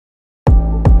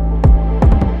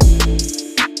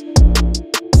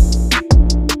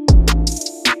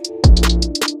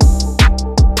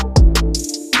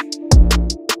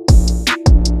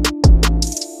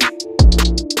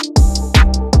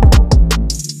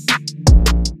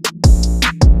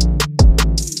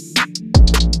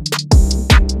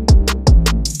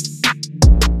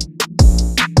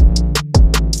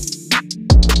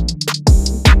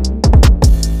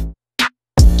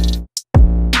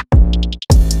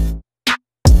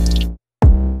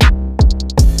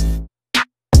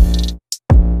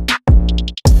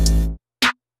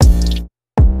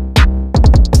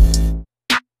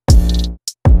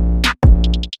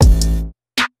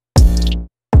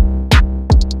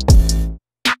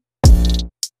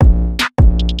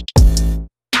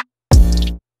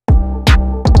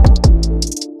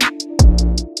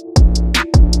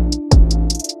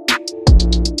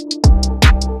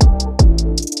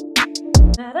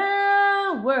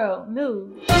world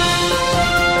news.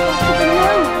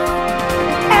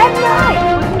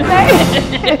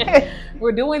 At night.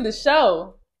 We're doing the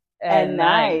show at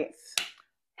night.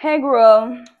 Hey,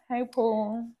 girl. Hey,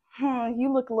 Pooh.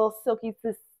 You look a little silky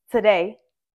today.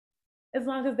 As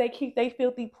long as they keep their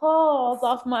filthy paws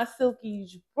off my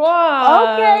silky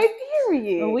bra. Okay,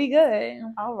 period. We good.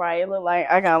 All right, it look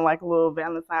like I got like a little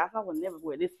Valentine's. I would never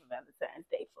wear this for Valentine's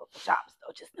Day for pajamas,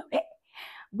 though. Just know that.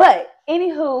 But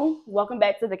anywho, welcome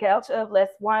back to the couch of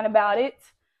Let's Whine About It.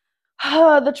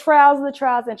 The trials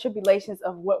and tribulations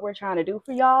of what we're trying to do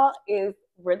for y'all is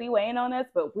really weighing on us,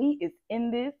 but we is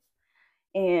in this,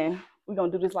 and we're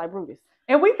gonna do this like Brutus.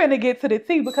 And we finna get to the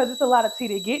tea because it's a lot of tea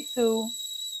to get to.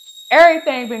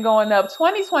 Everything been going up.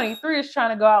 2023 is trying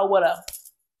to go out with a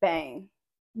bang.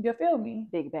 You feel me?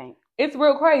 Big bang. It's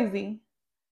real crazy.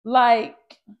 Like,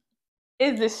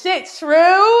 is the shit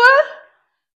true?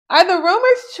 Are the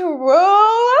rumors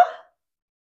true?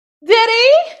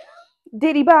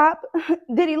 Diddy bop.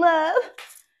 Diddy love.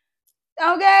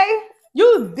 Okay.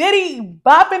 You Diddy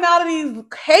bopping out of these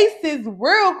cases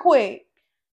real quick.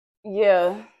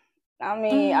 Yeah. I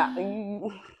mean,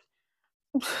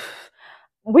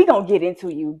 we gonna get into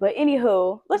you, but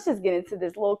anywho, let's just get into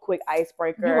this little quick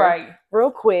icebreaker. You're right. Real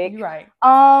quick. You're right.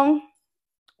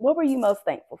 What were you most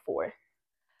thankful for?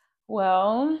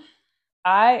 Well,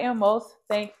 I am most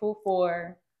thankful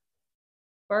for,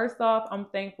 first off, I'm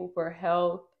thankful for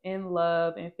health and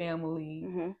love and family.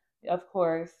 Mm-hmm. Of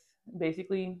course,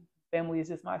 basically, family is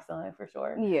just my son for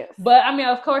sure. Yes. But I mean,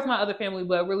 of course, my other family,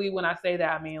 but really when I say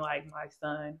that, I mean like my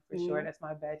son for sure. That's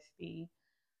my bestie.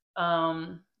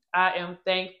 I am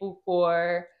thankful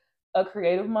for a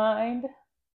creative mind.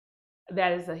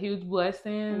 That is a huge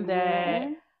blessing that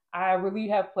I really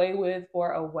have played with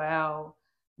for a while.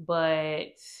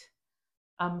 But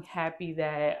I'm happy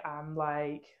that I'm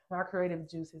like, my creative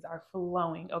juices are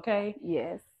flowing, okay?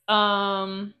 Yes.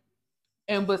 And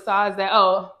besides that,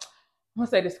 I'm gonna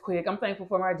say this quick. I'm thankful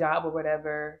for my job or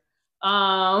whatever.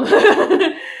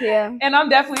 Yeah. And I'm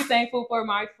definitely thankful for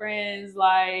my friends.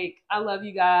 Like, I love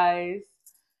you guys.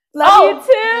 Love you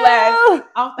too. Last,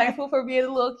 I'm thankful for being a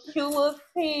little cute little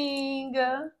thing.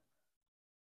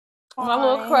 My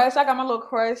little crush. I got my little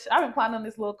crush. I've been planning on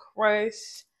this little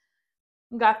crush.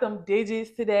 Got them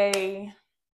digits today.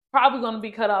 Probably gonna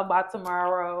be cut off by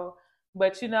tomorrow.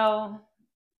 But you know,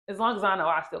 as long as I know,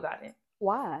 I still got it.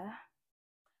 Why?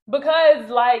 Because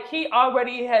like he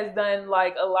already has done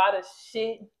like a lot of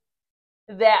shit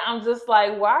that I'm just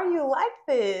like, why are you like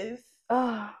this?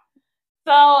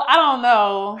 So I don't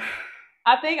know.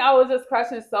 I think I was just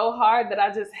crushing so hard that I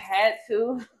just had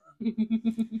to.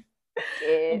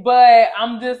 Yeah. But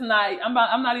I'm just not. I'm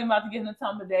not even about to get in the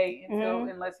time of day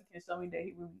unless he can show me that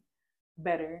he really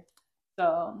better.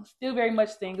 So still very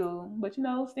much single, but you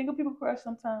know, single people crush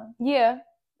sometimes. Yeah,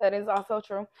 that is also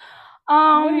true. What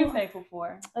are you thankful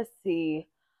for? Let's see.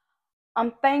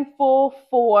 I'm thankful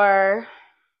for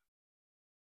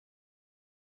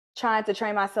trying to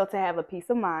train myself to have a peace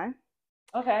of mind.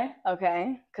 Okay.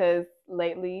 Because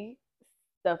lately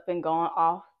stuff been going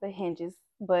off the hinges,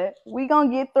 but we gonna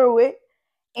get through it.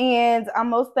 And I'm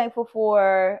most thankful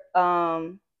for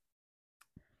my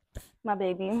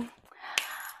baby.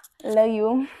 Love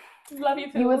you. Love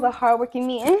you too. You was a hardworking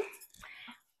man.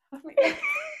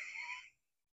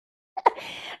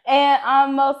 And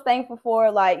I'm most thankful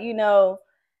for, like, you know,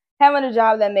 having a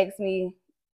job that makes me,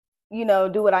 you know,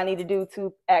 do what I need to do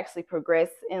to actually progress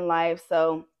in life.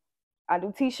 So I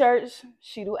do t-shirts,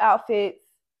 she do outfits.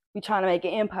 We trying to make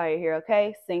an empire here,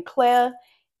 okay? Sinclair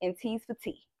and T's for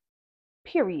T.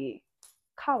 Period.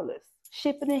 Call us.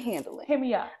 Shipping and handling. Hit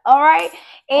me up. All right.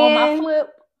 And on my flip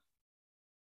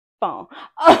phone.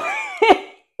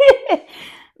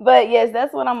 But yes,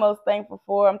 that's what I'm most thankful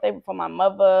for. I'm thankful for my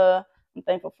mother. I'm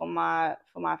thankful for my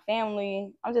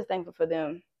family. I'm just thankful for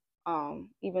them.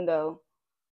 Even though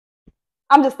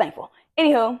I'm just thankful.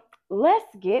 Anywho,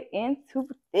 let's get into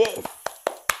this.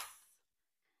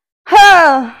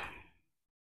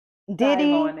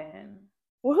 Diddy.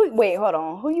 Wait, hold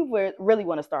on. Who you really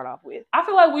want to start off with? I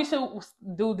feel like we should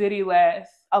do Diddy last.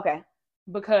 Okay.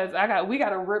 Because we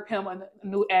gotta rip him a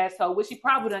new asshole, which he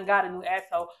probably done got a new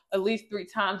asshole at least 3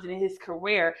 times in his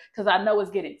career. Because I know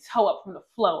it's getting toe up from the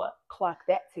floor. Clock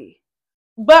that T.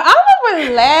 But I'm gonna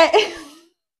relax.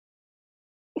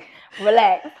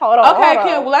 Relax. Hold on. Okay,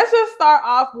 Kim. Well, let's just start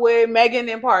off with Megan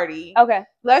and Pardi. Okay.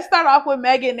 Let's start off with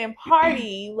Megan and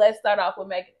Pardi.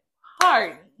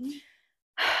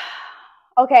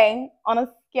 Okay. On a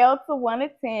scale to 1 to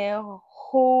 10,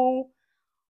 who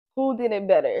did it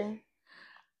better?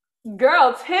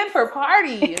 Girl, 10 for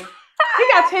Pardi. He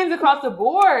got 10s across the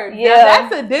board. Yeah. Now,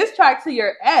 that's a diss track to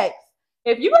your ex.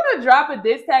 If you're gonna drop a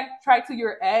diss track to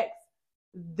your ex,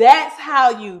 that's how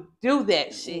you do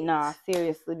that shit. Nah,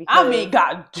 seriously. Because I mean,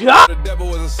 goddamn. The devil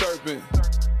was a serpent.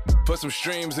 For some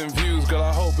streams and views, girl,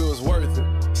 I hope it was worth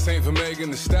it. Same for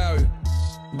Megan the Stallion.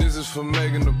 This is for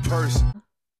Megan the person.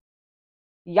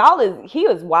 he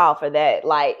was wild for that.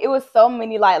 Like, it was so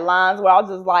many like lines where I was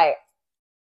just like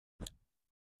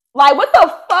what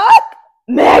the fuck?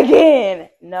 Megan.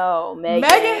 No, Megan.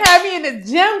 Megan had me in the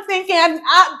gym thinking,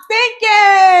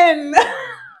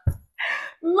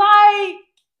 like,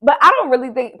 but I don't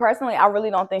really think, personally, I really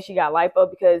don't think she got lipo,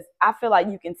 because I feel like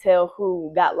you can tell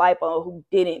who got lipo and who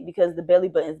didn't, because the belly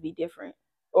buttons be different.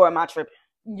 Or am I tripping?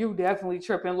 You definitely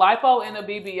tripping. Lipo and a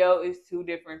BBL is two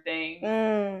different things.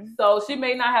 So she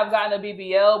may not have gotten a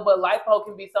BBL, but lipo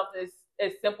can be something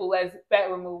as simple as fat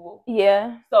removal.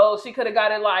 Yeah. So she could have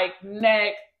got it like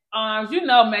neck, arms. You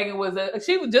know, Megan was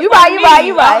she was just you like right,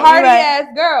 you right, a hardy ass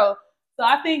girl. So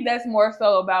I think that's more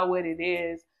so about what it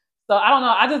is. So I don't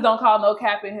know. I just don't call no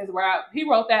cap in his rap. He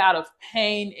wrote that out of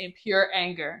pain and pure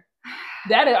anger.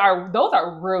 Those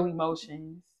are real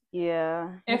emotions. Yeah.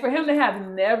 And for him to have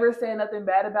never said nothing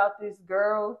bad about this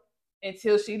girl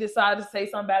until she decided to say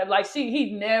something bad, like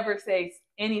he never says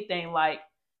anything, like,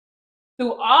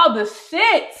 through all the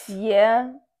shit.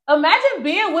 Yeah. Imagine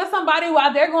being with somebody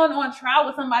while they're going on trial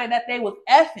with somebody that they was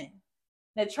effing.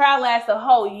 The trial lasts a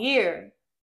whole year.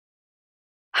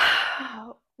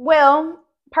 Well,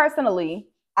 personally,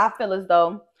 I feel as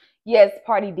though, yes,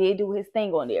 Pardi did do his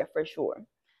thing on there for sure.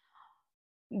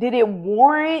 Did it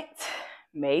warrant?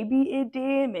 Maybe it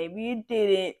did, maybe it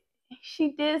didn't.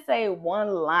 She did say one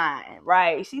line,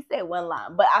 right? She said one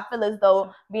line, but I feel as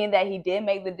though being that he did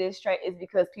make the diss track is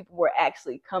because people were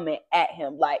actually coming at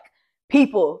him. Like,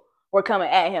 people were coming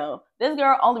at him. This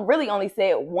girl only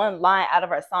said one line out of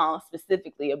her song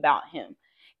specifically about him.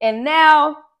 And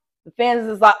now the fans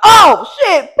is like, oh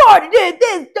shit, Pardi did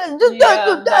this.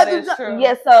 That is true.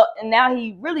 Yeah, so and now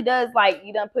he really does, like,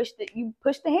 you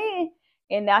pushed the hand,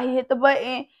 and now he hit the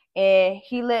button and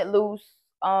he let loose.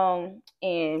 And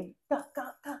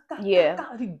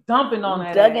yeah, he dumping on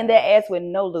that dug in that ass with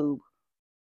no lube.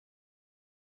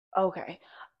 Okay.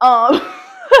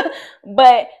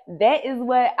 But that is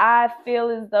what I feel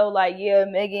as though, like, yeah,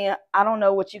 Megan, I don't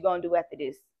know what you're gonna do after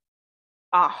this.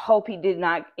 I hope he did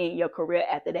not end your career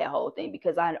after that whole thing,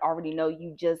 because I already know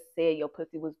you just said your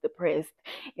pussy was depressed,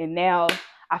 and now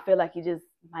I feel like you just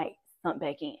might slump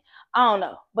back in. I don't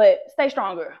know, but stay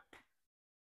stronger.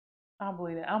 I don't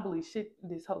believe that. I don't believe shit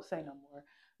this hoe say no more.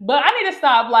 But I need to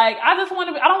stop. Like, I don't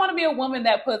want to be a woman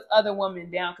that puts other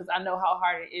women down, because I know how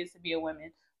hard it is to be a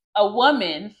woman,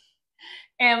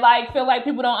 and like feel like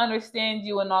people don't understand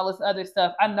you and all this other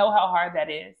stuff. I know how hard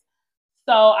that is.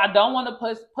 So I don't want to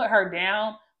put her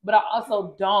down, but I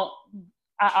also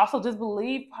just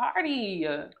believe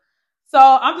Pardi. So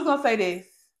I'm just gonna say this.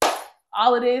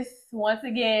 All of this, once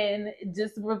again,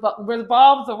 just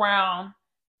revolves around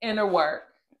inner work.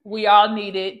 We all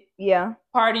need it. Yeah.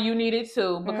 Pardi, you need it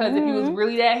too. Because if you was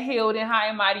really that healed and high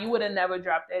and mighty, you would have never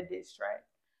dropped that diss track.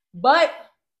 But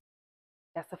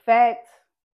that's a fact.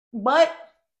 But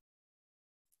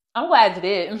I'm glad you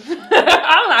did.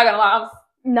 I'm not gonna lie.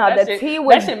 That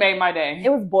shit made my day. It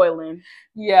was boiling.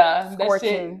 Yeah,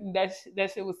 scorching. That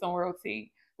shit was some real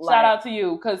tea. Shout out to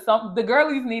you, because the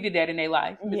girlies needed that in their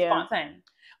life. It's spontaneous.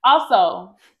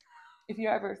 Also, if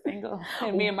you're ever single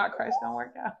and me and my crush don't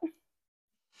work out,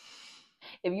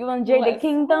 if you and Jada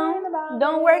Kingdom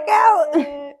don't work out,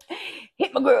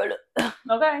 hit my girl up.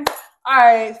 Okay. All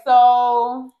right.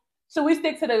 So should we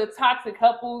stick to the toxic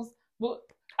couples?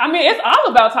 I mean, it's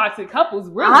all about toxic couples,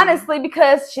 really. Honestly,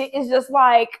 because shit is just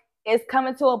like, it's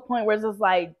coming to a point where it's just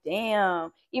like,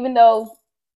 damn. Even though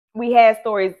we had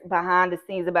stories behind the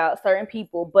scenes about certain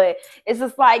people, but it's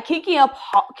just like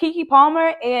KeKe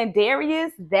Palmer and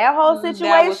Darius, that whole situation.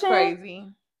 That was crazy.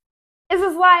 It's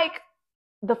just like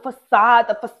the facade.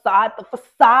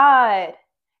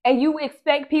 And you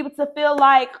expect people to feel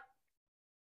like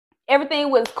everything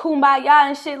was kumbaya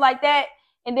and shit like that.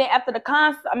 And then after the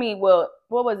concert,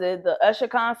 what was it? The Usher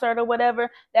concert or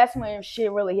whatever. That's when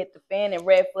shit really hit the fan and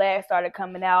red flags started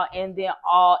coming out. And then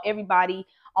everybody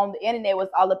on the internet was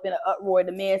all up in an uproar.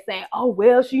 The men saying, "Oh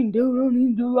well, she don't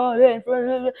need to do all that in front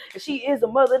of her. She is a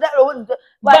mother."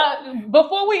 But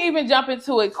before we even jump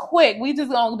into it, we just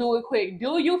gonna do it quick.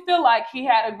 Do you feel like he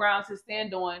had a ground to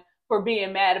stand on for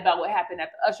being mad about what happened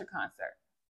at the Usher concert?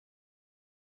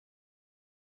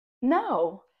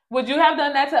 No. Would you have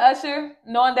done that to Usher,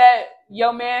 knowing that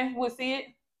your man would see it?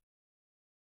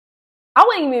 I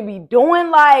wouldn't even be doing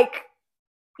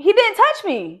he didn't touch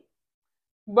me.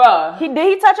 Bruh. Did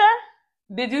he touch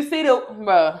her? Did you see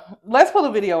bruh? Let's pull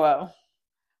the video up.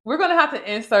 We're gonna have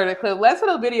to insert a clip. Let's put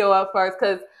a video up first,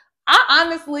 because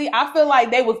I feel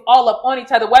like they was all up on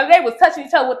each other. Whether they was touching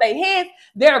each other with their hands,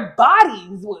 their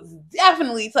bodies was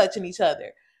definitely touching each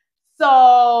other.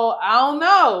 So I don't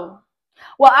know.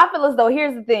 Well, I feel as though,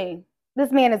 here's the thing.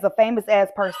 This man is a famous ass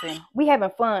person. We having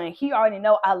fun. He already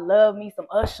know I love me some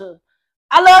Usher.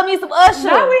 I love me some Usher.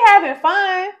 Now we having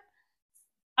fun.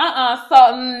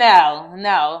 So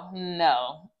no.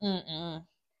 Mm-mm.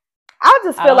 I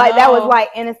just feel like that was like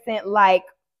innocent, like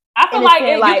I feel like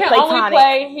you can platonic. only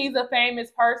play he's a famous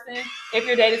person if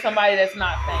you're dating somebody that's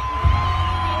not famous.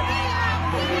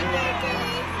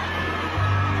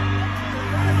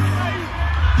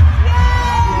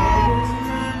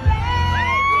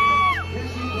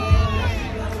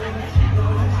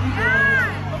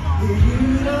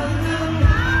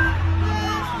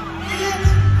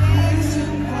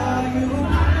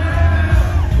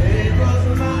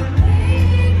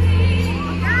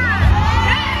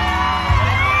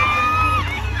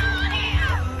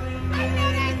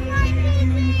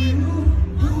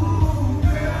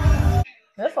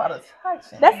 That's a lot of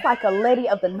touching. That's like a lady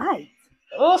of the night.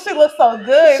 Oh, she looks so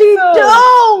good. She too. do.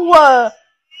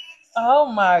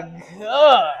 Oh my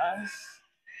gosh.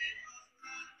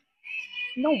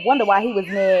 No wonder why he was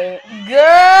mad.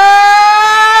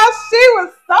 Girl, she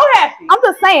was so happy. I'm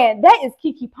just saying, that is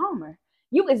KeKe Palmer.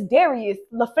 You is Darius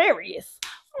Lefarius. I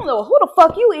don't know who the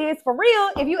fuck you is for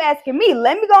real. If you asking me,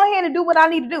 let me go ahead and do what I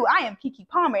need to do. I am KeKe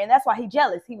Palmer, and that's why he's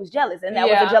jealous. He was jealous, and that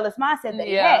was a jealous mindset that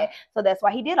he had. So that's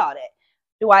why he did all that.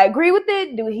 Do I agree with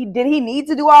it? Did he need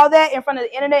to do all that in front of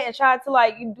the internet and try to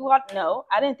like do all? No,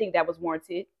 I didn't think that was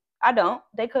warranted. I don't.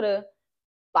 They could have,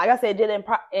 like I said, did it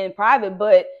in private.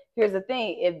 But here's the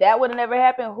thing: if that would have never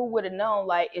happened, who would have known?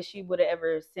 Like, if she would have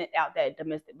ever sent out that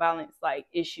domestic violence like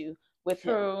issue with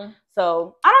him.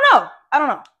 So I don't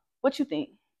know. What you think?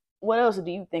 What else do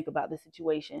you think about the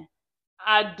situation?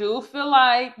 I do feel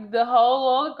like the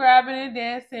whole little grabbing and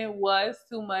dancing was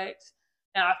too much.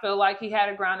 And I feel like he had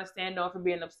a ground to stand on for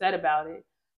being upset about it.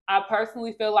 I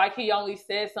personally feel like he only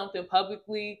said something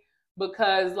publicly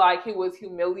because like he was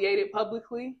humiliated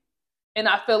publicly. And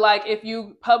I feel like if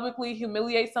you publicly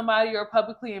humiliate somebody or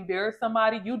publicly embarrass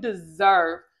somebody, you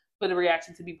deserve for the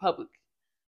reaction to be public.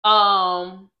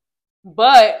 But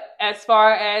as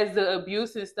far as the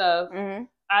abuse and stuff,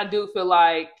 I do feel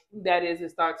like that is a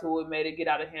start to what made it get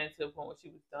out of hand to the point where she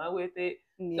was done with it.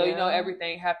 Yeah. So, you know,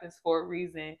 everything happens for a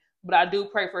reason. But I do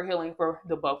pray for healing for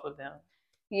the both of them.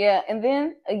 Yeah, and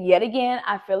then yet again,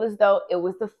 I feel as though it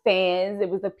was the fans, it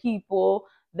was the people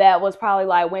that was probably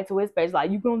like went to his page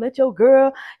like, you gonna let your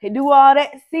girl do all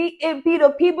that? See, it be the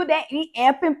people that be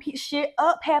amping shit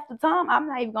up half the time. I'm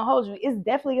not even gonna hold you. It's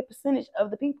definitely a percentage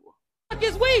of the people. What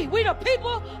is we? We the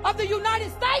people of the United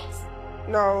States?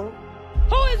 No.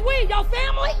 Who is we? Your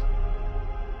family?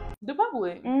 The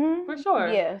public, for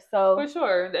sure. Yeah, so for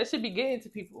sure, that should be getting to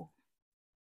people.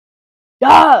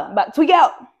 About to tweak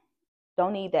out.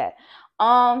 Don't need that.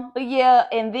 But yeah,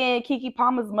 and then KeKe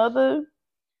Palmer's mother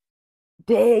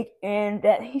dig and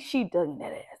that she dug in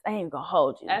that ass. I ain't gonna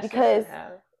hold you because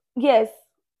yes,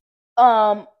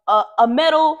 a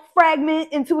metal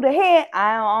fragment into the head.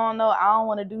 I don't know. I don't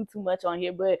want to do too much on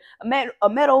here, but a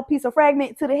metal piece of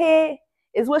fragment to the head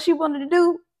is what she wanted to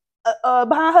do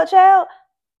behind her child.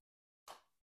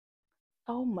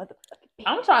 Oh motherfucking!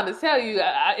 I'm trying to tell you,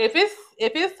 if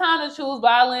it's time to choose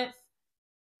violence,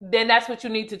 then that's what you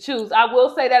need to choose. I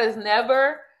will say that is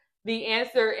never the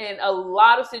answer in a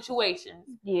lot of situations.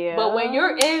 Yeah. But when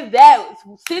you're in that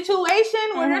situation,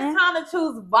 when it's time to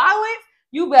choose violence,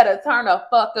 you better turn the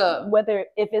fuck up. Whether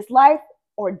if it's life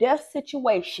or death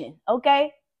situation,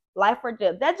 okay? Life or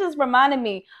death. That just reminded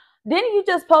me. Didn't you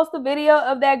just post a video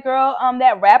of that girl,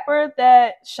 that rapper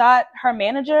that shot her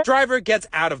manager? Driver gets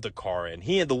out of the car and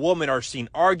he and the woman are seen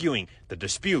arguing. The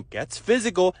dispute gets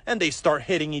physical and they start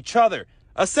hitting each other.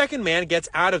 A second man gets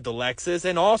out of the Lexus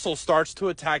and also starts to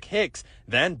attack Hicks.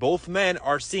 Then both men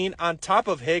are seen on top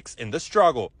of Hicks in the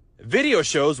struggle. Video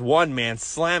shows one man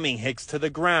slamming Hicks to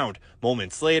the ground.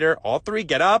 Moments later, all three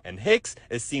get up and Hicks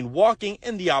is seen walking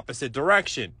in the opposite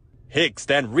direction. Hicks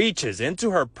then reaches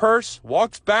into her purse,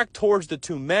 walks back towards the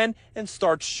two men, and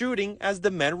starts shooting as the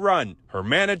men run. Her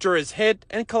manager is hit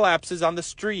and collapses on the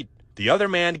street. The other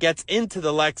man gets into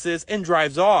the Lexus and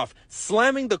drives off,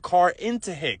 slamming the car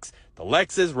into Hicks. The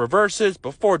Lexus reverses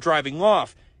before driving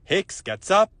off. Hicks gets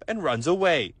up and runs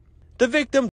away. The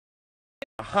victim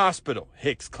the hospital.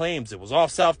 Hicks claims it was all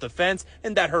self-defense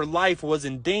and that her life was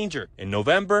in danger. In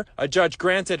November, a judge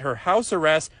granted her house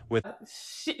arrest with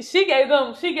she gave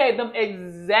them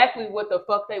exactly what the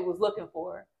fuck they was looking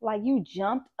for. Like, you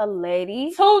jumped a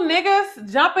lady. 2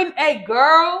 niggas jumping a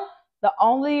girl. The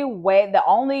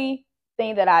only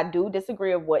thing that I do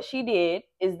disagree with what she did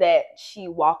is that she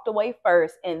walked away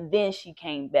first and then she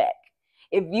came back.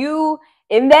 You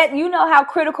know how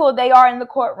critical they are in the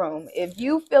courtroom. If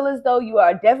you feel as though you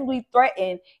are definitely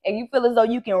threatened and you feel as though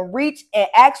you can reach and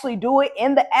actually do it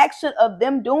in the action of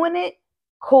them doing it,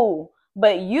 cool.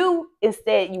 But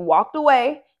instead, you walked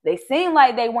away. They seemed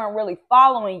like they weren't really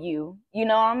following you. You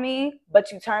know what I mean?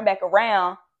 But you turn back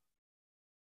around.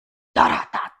 Da da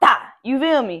da da. You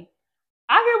feel me?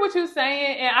 I get what you're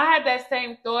saying, and I had that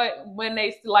same thought when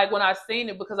I seen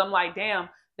it, because I'm like, damn,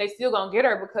 they still gonna get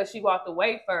her because she walked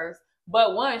away first.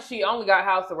 But one, she only got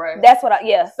house arrest. That's what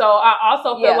yeah. So I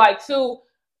also feel like, too,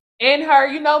 in her,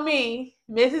 you know me,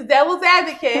 Mrs. Devil's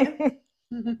Advocate.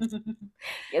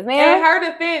 Yes, ma'am. In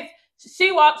her defense,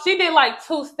 she did like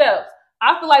 2 steps.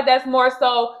 I feel like that's more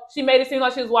so she made it seem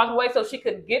like she was walking away so she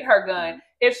could get her gun.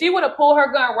 If she would have pulled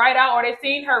her gun right out, or they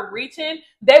seen her reaching,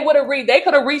 they could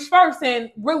have reached first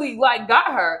and really like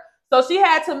got her. So she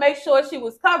had to make sure she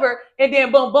was covered, and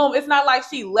then boom, boom. It's not like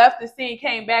she left the scene,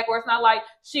 came back, or it's not like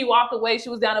she walked away, she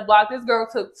was down the block. This girl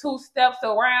took 2 steps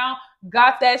around,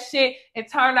 got that shit, and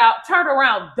turned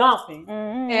around dumping.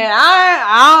 Mm-hmm. And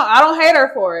I don't hate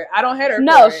her for it. I don't hate her for it.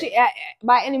 No, she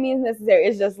by any means necessary.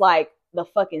 It's just like the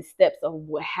fucking steps of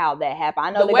how that happened.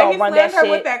 I know they're gonna run that shit.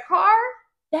 With that car?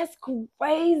 That's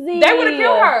crazy. They would have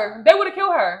killed her. They would have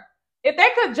killed her. If they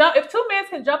could jump, if 2 men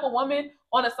can jump a woman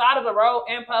on the side of the road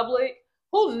in public,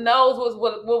 who knows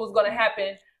what was going to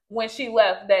happen when she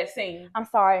left that scene? I'm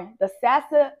sorry. The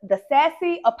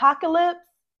sassy apocalypse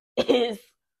is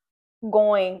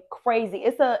going crazy.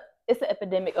 It's an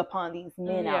epidemic upon these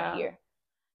men out here.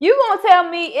 You gonna tell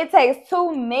me it takes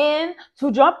 2 men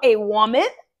to jump a woman?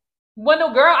 When the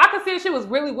girl, I could see she was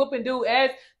really whooping dude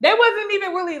ass. They wasn't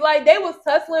even really like, they was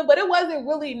tussling, but it wasn't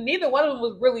really, neither one of them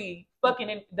was really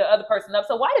fucking the other person up.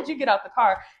 So why did you get out the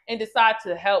car and decide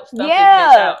to help stump this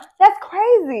bitch out? That's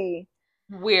crazy.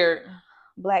 Weird.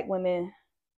 Black women,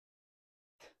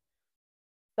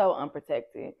 so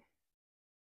unprotected.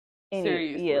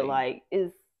 Seriously. Yeah, like,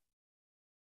 it's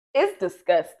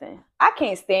disgusting. I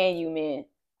can't stand you men.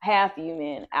 Half of you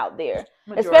men out there,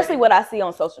 especially what I see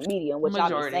on social media and what y'all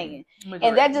be saying.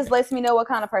 And that just lets me know what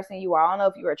kind of person you are. I don't know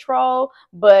if you're a troll,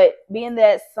 but being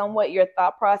that somewhat your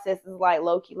thought process is like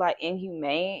low-key, like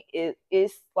inhumane,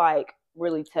 it's like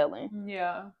really telling.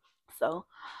 Yeah. So,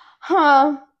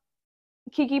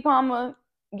 KeKe Palmer,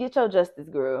 get your justice,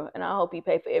 girl. And I hope he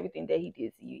paid for everything that he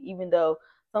did to you, even though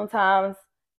sometimes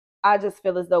I just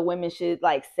feel as though women should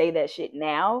like say that shit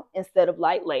now instead of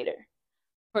like later.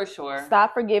 For sure.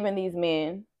 Stop forgiving these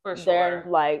men. For sure. They're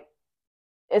like,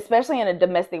 especially in a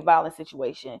domestic violence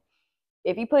situation.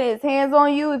 If he put his hands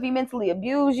on you, if he mentally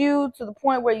abused you to the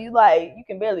point where you like, you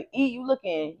can barely eat, you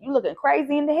looking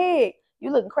crazy in the head, you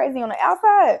looking crazy on the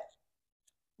outside,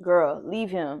 girl, leave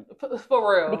him.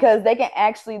 For real. Because they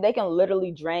can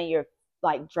literally drain your face.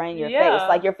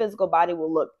 Like, your physical body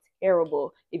will look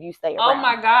terrible if you stay around. Oh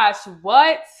my gosh,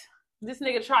 what? This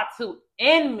nigga tried to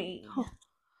end me.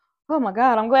 Oh my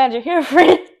God, I'm glad you're here,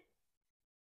 friend.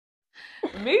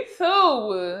 Me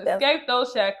too. Escape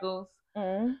those shackles.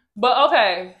 Mm-hmm. But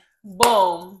okay,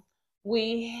 boom.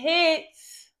 We hit.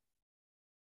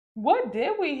 What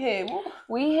did we hit?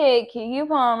 We hit KeKe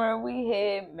Palmer. We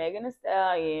hit Megan Thee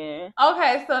Stallion.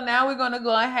 Okay, so now we're going to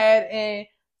go ahead and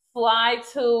slide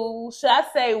to, should I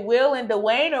say Will and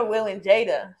Duane or Will and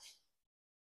Jada?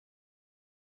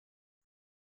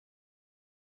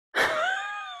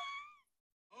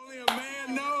 A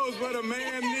man knows what a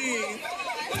man needs.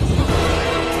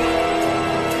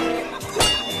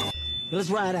 Let's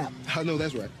ride out. I know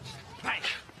that's right.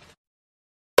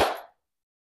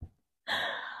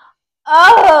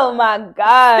 Oh my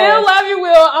God. Still love you,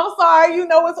 Will. I'm sorry. You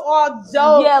know it's all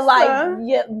jokes.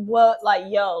 Yeah,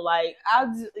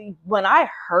 when I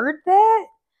heard that,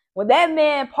 when that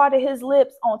man parted his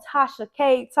lips on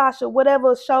Tasha,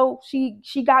 whatever show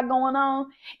she got going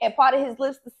on, and parted his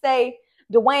lips to say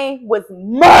Duane was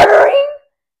murdering,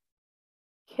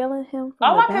 killing him.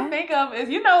 All I can think of is,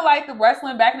 you know, like the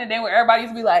wrestling back in the day where everybody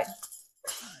used to be like,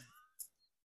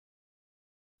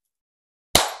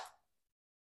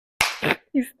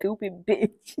 you stupid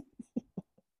bitch.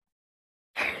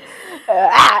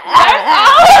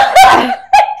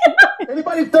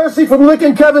 Anybody thirsty from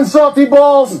licking Kevin's salty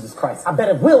balls? Jesus Christ, I bet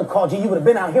if Will called you, you would have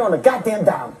been out here on the goddamn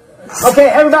down. Okay,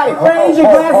 everybody, raise your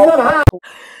glasses up high.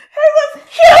 was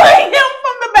killing him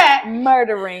from the back.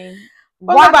 Murdering.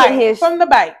 From the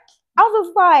bike. I was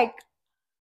just like,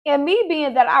 and me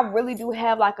being that I really do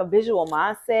have like a visual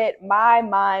mindset, my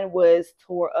mind was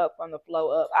tore up from the flow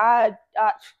up. I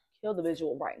kill the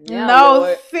visual right now. No,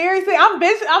 Lord. seriously, I'm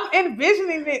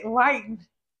envisioning it right.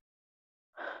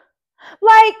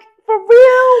 Like, for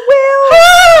real,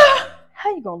 Will?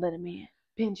 How you gonna let a man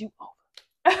bend you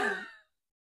over?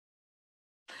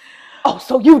 Oh,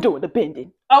 so you doing the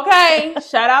bending. Okay,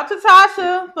 shout out to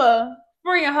Tasha for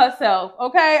freeing herself.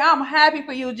 Okay, I'm happy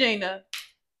for you, Gina.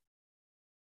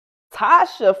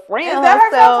 Tasha freeing herself. Is that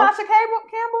herself, Tasha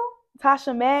Campbell?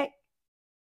 Tasha Mack.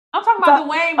 I'm talking about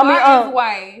Dwayne Martin's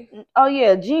wife. Oh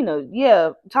yeah, Gina.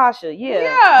 Yeah, Tasha. Yeah.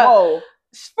 Yeah. Whoa.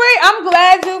 I'm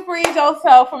glad you freed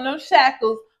yourself from them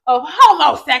shackles of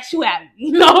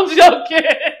homosexuality. No, I'm joking.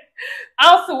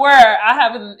 I swear I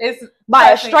haven't. It's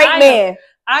by a straight man.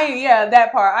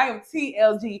 That part. I am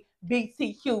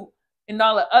TLGBTQ and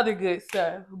all the other good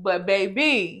stuff. But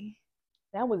baby,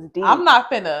 that was deep. I'm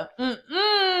not finna.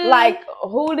 Like,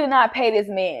 who did not pay this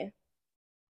man?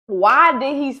 Why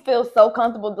did he feel so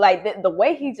comfortable? Like the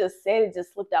way he just said it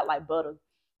just slipped out like butter.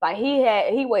 Like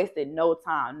he wasted no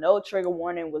time. No trigger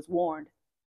warning was warned.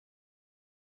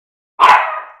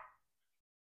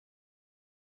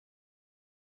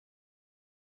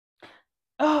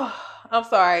 Oh, I'm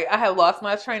sorry. I have lost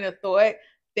my train of thought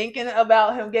thinking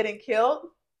about him getting killed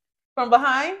from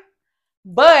behind.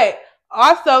 But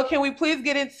also, can we please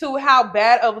get into how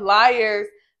bad of liars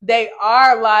they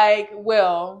are? Like,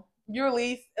 Will, you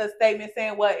released a statement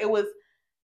saying what it was.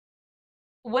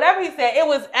 Whatever he said, it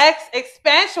was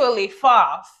expansually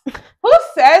false. Who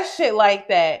says shit like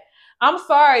that? I'm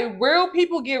sorry. Real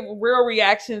people give real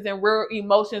reactions and real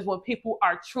emotions when people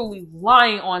are truly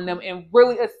lying on them and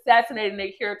really assassinating their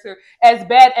character as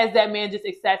bad as that man just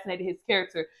assassinated his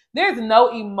character. There's no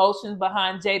emotion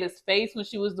behind Jada's face when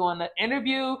she was doing the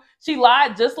interview. She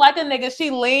lied just like a nigga.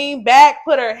 She leaned back,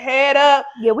 put her head up.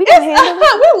 Yeah, we can handle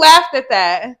it. We laughed at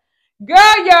that.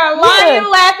 Girl, you're a lying,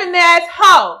 laughing ass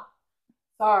hoe.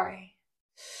 Sorry.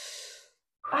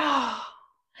 Oh.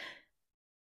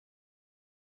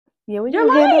 Yeah, you're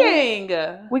lying.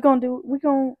 We're gonna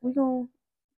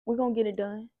get it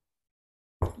done.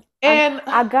 And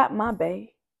I got my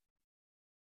bae.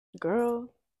 Girl.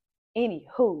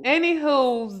 Anywho,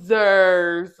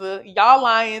 y'all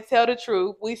lying, tell the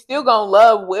truth. We still gonna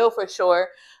love Will for sure.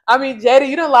 I mean, Jada,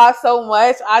 you done lied so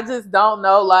much. I just don't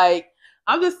know. Like,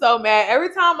 I'm just so mad. Every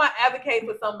time I advocate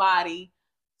for somebody,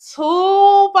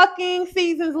 2 fucking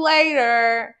seasons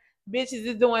later, bitches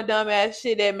is doing dumbass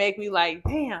shit that make me like,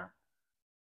 damn.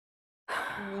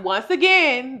 Once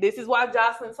again, this is why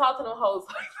Jocelyn talk to them hoes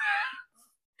like that.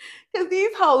 Because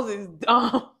these hoes is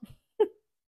dumb.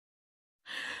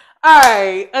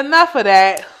 Alright, enough of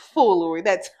that foolery,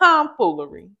 that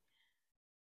tomfoolery.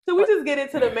 So we just get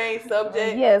into the main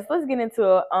subject. Yes, let's get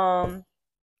into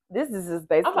this is just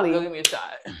basically. I'm about to go give me a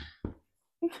shot.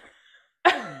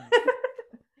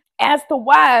 As to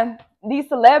why these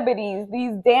celebrities,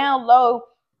 these down low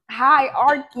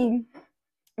hierarchy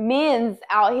men's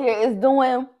out here is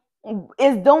doing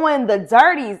the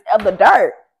dirties of the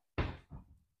dirt,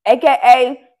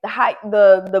 aka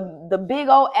the big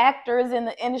old actors in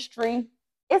the industry.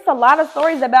 It's a lot of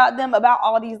stories about them, about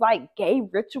all these like gay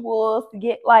rituals to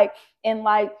get like in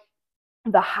like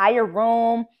the higher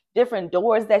room, different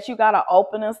doors that you gotta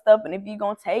open and stuff. And if you're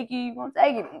gonna take it, you're gonna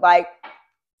take it. Like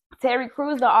Terry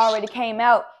Crews already came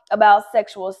out about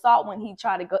sexual assault when he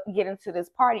tried to get into this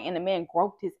party and the man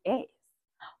groped his ass.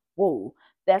 Whoa,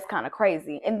 that's kind of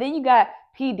crazy. And then you got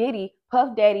P. Diddy,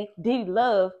 Puff Daddy, Diddy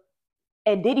Love,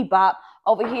 and Diddy Bop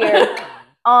over here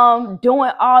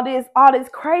doing all this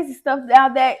crazy stuff now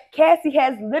that Cassie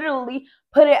has literally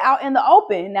put it out in the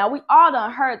open. Now, we all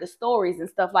done heard the stories and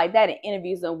stuff like that in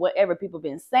interviews and whatever people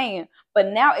been saying, but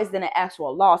now it's in an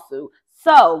actual lawsuit.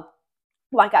 So,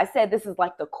 like I said, this is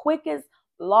like the quickest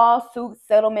lawsuit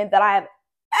settlement that I have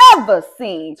ever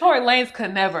seen. Tory Lanez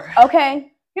could never.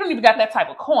 Okay. He don't even got that type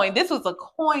of coin. This was a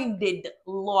coined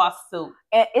lawsuit.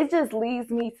 And it just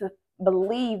leads me to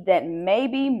believe that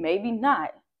maybe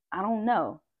not. I don't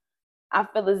know. I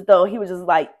feel as though he was just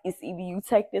like, it's either you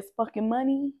take this fucking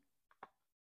money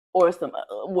or some.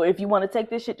 Well, if you want to take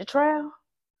this shit to trial,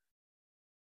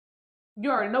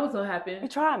 you already know what's gonna happen. You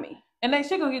try me, and that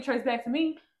shit gonna get traced back to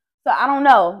me. So I don't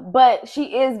know, but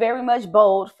she is very much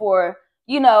bold for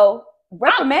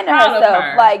reprimanding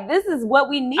herself. Like, this is what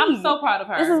we need. I'm so proud of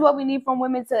her. This is what we need from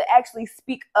women, to actually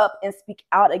speak up and speak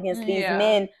out against these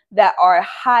men that are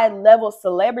high level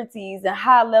celebrities and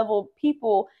high level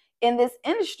people in this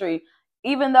industry.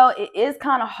 even though it is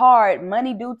kind of hard,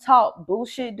 money do talk,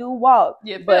 bullshit do walk.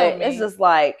 Yeah, but it's just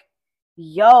like,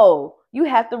 yo, you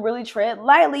have to really tread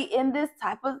lightly in this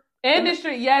type of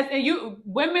industry. Yes, and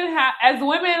as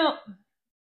women,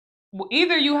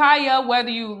 either you high up, whether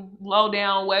you low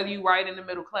down, whether you right in the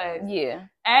middle class. Yeah.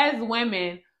 As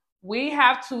women, we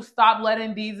have to stop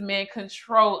letting these men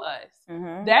control us.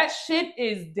 Mm-hmm. That shit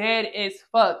is dead as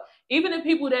fuck. Even the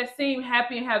people that seem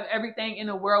happy and have everything in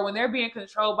the world, when they're being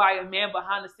controlled by a man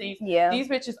behind the scenes, these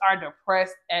bitches are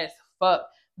depressed as fuck.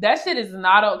 That shit is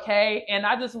not okay. And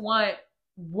I just want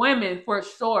women, for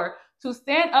sure, to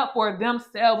stand up for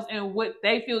themselves and what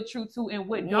they feel true to and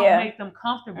what don't make them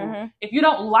comfortable. Mm-hmm. If you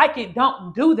don't like it,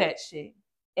 don't do that shit.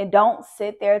 And don't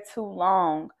sit there too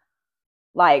long.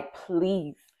 Like,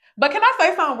 please. But can I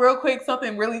say something real quick?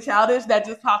 Something really childish that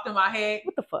just popped in my head.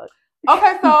 What the fuck?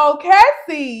 Okay, so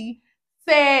Cassie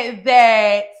said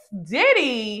that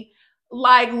Diddy,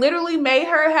 like, literally made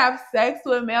her have sex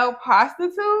with male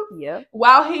prostitutes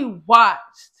while he watched.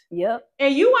 Yep.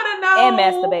 And you want to know... And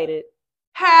masturbated.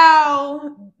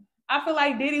 How I feel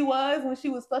like Diddy was when she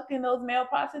was fucking those male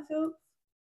prostitutes?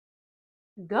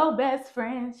 Go best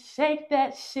friends, shake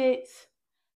that shit.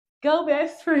 Go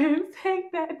best friends,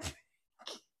 take that.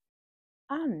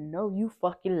 I know you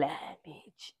fucking lied,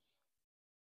 bitch.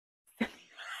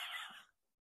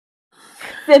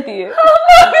 Cynthia.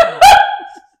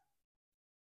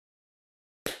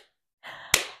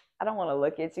 I don't want to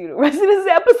look at you the rest of this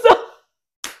episode.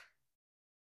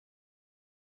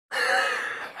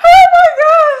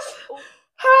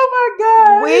 Oh my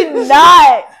god. We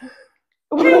not.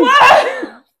 We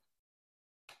what?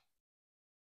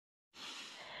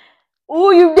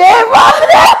 Ooh, you dead wrong.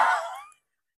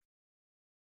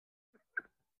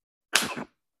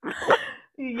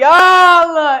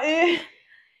 Y'all,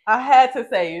 I had to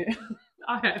say it.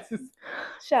 I had to.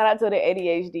 Shout out to the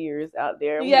ADHDers out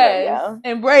there. Yes.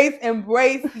 Embrace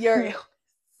your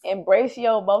embrace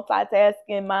your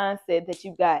multitasking mindset that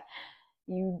you got.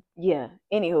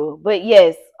 Anywho, but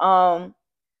yes, while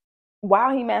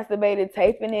he masturbated,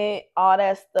 taping it, all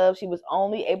that stuff, she was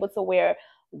only able to wear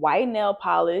white nail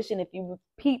polish. And if you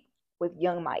peep with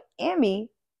Young Miami,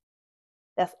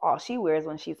 that's all she wears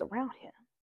when she's around him.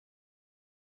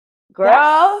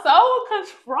 Girl, that's so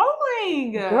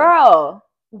controlling. Girl,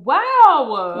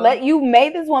 wow. You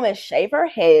made this woman shave her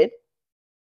head.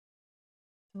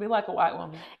 Be like a white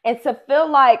woman. And to feel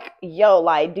like, yo,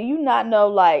 like, do you not know,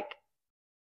 like,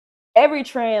 every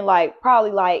trend, like,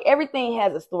 probably, like, everything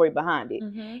has a story behind it.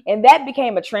 Mm-hmm. And that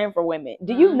became a trend for women.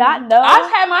 Do you not know?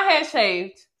 I've had my head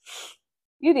shaved.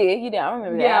 You did. I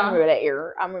remember that. I remember that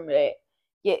era. I remember that.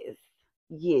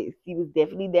 Yes, he was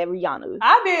definitely that Rihanna.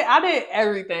 I did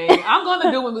everything. I'm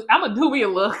gonna do me a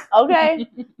look. Okay,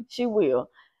 she will.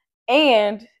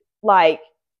 And like,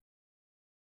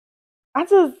 I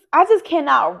just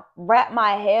cannot wrap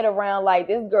my head around, like,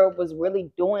 this girl was really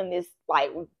doing this,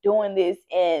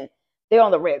 and they're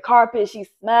on the red carpet, she's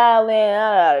smiling,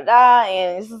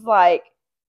 and it's just like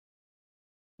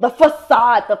the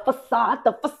facade.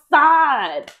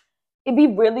 It'd be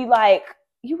really like,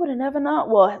 you would have never known.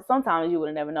 Well, sometimes you would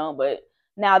have never known, but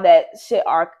now that shit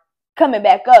are coming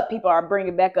back up, people are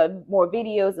bringing back up more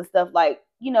videos and stuff, like,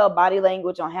 you know, body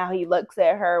language on how he looks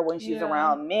at her when she's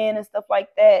around men and stuff like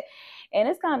that. And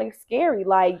it's kind of scary.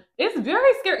 Like, it's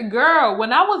very scary. Girl,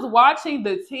 when I was watching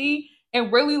the tea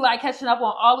and really like catching up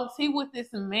on all the tea with this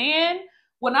man,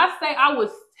 when I say I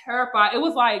was terrified, it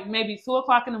was like maybe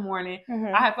 2:00 in the morning.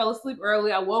 Mm-hmm. I had fell asleep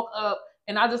early. I woke up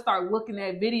and I just started looking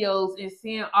at videos and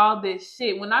seeing all this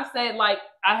shit. When I said, like,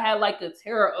 I had like a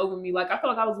terror over me, like, I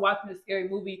felt like I was watching a scary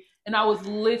movie and I was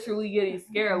literally getting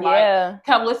scared. Like,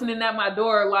 kept listening at my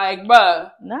door, like,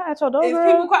 bruh. Not at your door, is girl.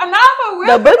 people crying? Not for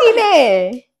real. The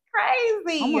boogeyman.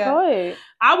 Crazy. Oh my God.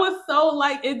 I was so,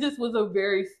 like, it just was a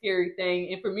very scary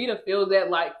thing. And for me to feel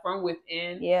that, like, from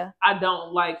within, I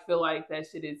don't, like, feel like that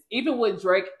shit is, even with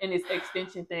Drake and his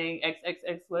extension thing,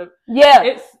 XXX Flip.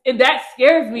 Yeah. That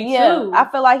scares me too. I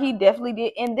feel like he definitely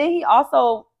did. And then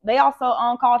they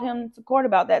also called him to court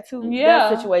about that too.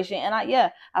 That situation. And I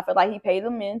feel like he paid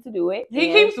them in to do it.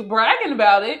 He keeps bragging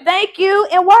about it. Thank you.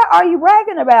 And why are you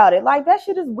bragging about it? Like, that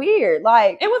shit is weird.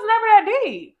 Like, it was never that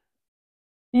deep.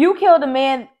 You killed a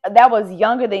man that was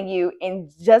younger than you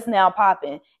and just now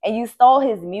popping, and you stole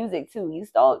his music too. You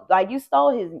stole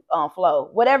his flow,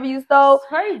 whatever you stole. It's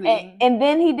crazy. And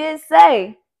then he did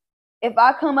say, "If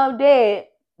I come up dead,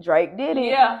 Drake did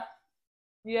it."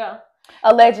 Yeah.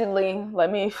 Allegedly.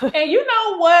 Let me. And you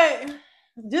know what?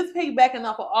 Just piggybacking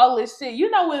off of all this shit. You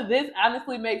know what this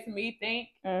honestly makes me think?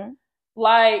 Mm-hmm.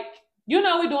 Like, you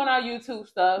know, we're doing our YouTube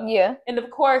stuff. Yeah. And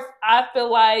of course, I feel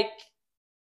like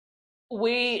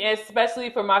we, especially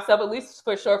for myself, at least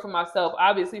for sure for myself,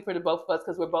 obviously for the both of us,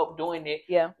 because we're both doing it.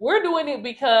 Yeah. We're doing it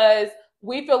because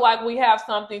we feel like we have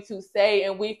something to say,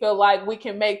 and we feel like we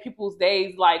can make people's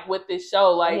days like with this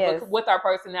show, like with our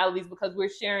personalities, because we're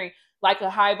sharing like a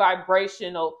high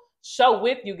vibrational show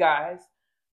with you guys.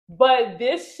 But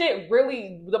this shit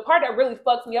really, the part that really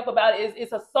fucks me up about it is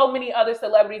it's so many other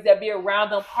celebrities that be around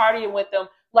them, partying with them,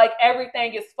 like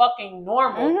everything is fucking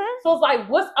normal. So it's like,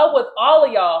 what's up with all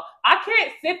of y'all? I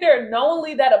can't sit there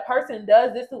knowingly that a person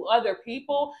does this to other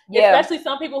people, especially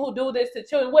some people who do this to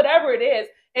children, whatever it is,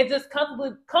 and just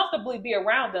comfortably be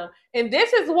around them. And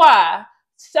this is why,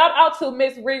 shout out to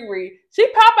Miss Riri. She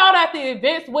pop out at the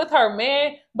events with her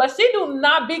man, but she do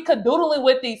not be cadoodling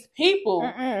with these people.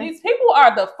 These people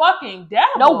are the fucking devil.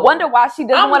 No wonder why she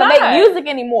doesn't want to make music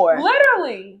anymore.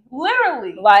 Literally.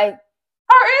 Like,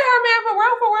 her and her man,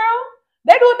 for real.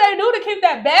 They do what they do to keep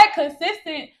that bag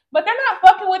consistent, but they're not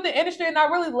fucking with the industry, and I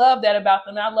really love that about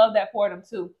them. And I love that for them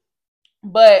too.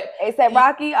 But they said,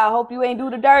 Rocky, I hope you ain't do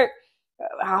the dirt.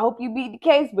 I hope you beat the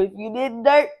case, but if you did the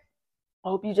dirt, I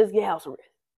hope you just get house arrest.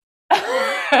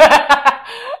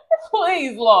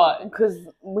 Please, Lord. Because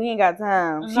we ain't got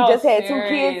time. She No, just had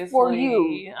seriously. 2 kids for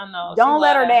you. I know. Don't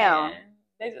let her down.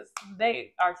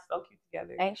 They are so cute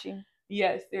together. Ain't she?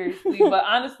 Yes, seriously. But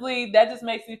honestly, that just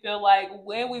makes me feel like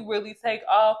when we really take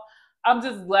off, I'm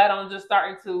just glad I'm just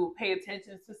starting to pay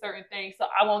attention to certain things so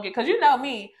I won't get, because you know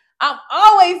me, I'm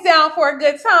always down for a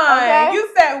good time. Okay. You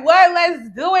said what? Let's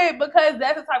do it, because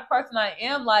that's the type of person I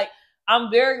am. Like, I'm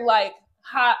very like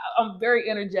hot. I'm very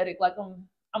energetic. Like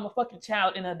I'm a fucking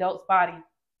child in an adult's body,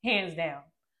 hands down.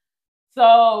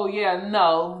 So yeah,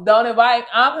 no, don't invite.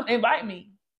 Invite me.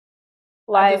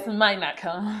 Like, I just might not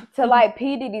come to like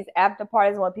P Diddy's after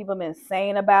parties when people been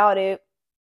saying about it.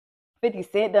 50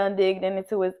 Cent done digged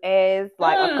into his ass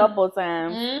like a couple of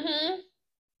times.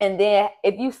 And then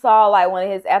if you saw like one of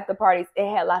his after parties, it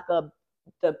had like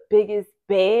the biggest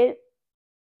bed.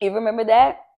 You remember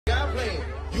that? You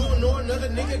don't know another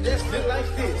nigga that's fit like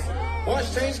this.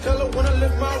 Watch change color when I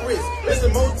lift my wrist.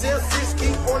 Listen, Motel 6,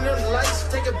 keep on them lights.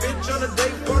 Take a bitch on a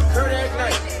date, fuck her that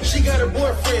night. She got a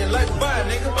boyfriend, like, bye,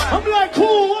 nigga, bye. I'm like,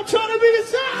 cool, I'm trying to be the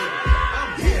same.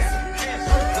 I'm busy,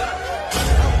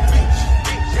 I'm rich,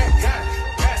 that guy.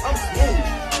 I'm smooth,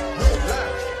 no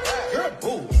lie. Girl,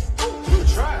 boo, you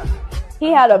try.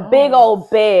 He had a big old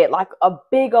bed, like a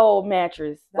big old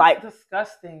mattress. That's like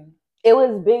disgusting. It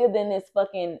was bigger than this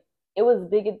fucking, it was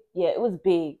bigger, yeah, it was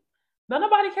big. Don't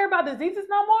nobody care about diseases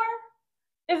no more?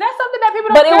 Is that something that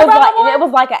people don't care about no more? It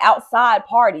was like an outside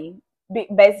party,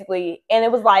 basically. And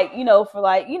it was like, you know, for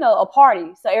like, you know, a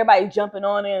party. So everybody jumping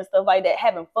on it and stuff like that,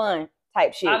 having fun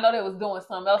type shit. I know they was doing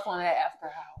something else on that after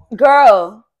hours.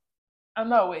 Girl. I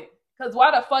know it. Because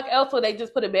why the fuck else would they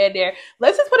just put a bed there?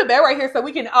 Let's just put a bed right here so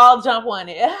we can all jump on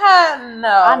it.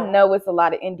 No. I know it's a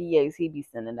lot of NDAs he be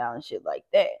sending out and shit like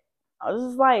that. I was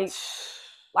just like,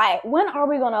 when are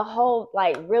we gonna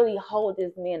really hold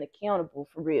this man accountable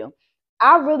for real?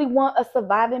 I really want a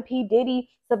surviving P Diddy,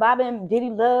 surviving Diddy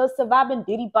Love, surviving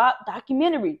Diddy Bop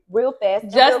documentary, real fast.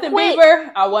 Justin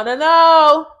Bieber, I want to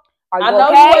know. I know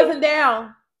okay? you wasn't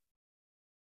down,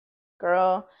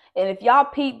 girl. And if y'all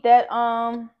peeped that,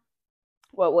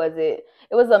 what was it?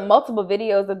 It was multiple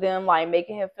videos of them like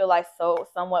making him feel like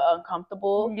somewhat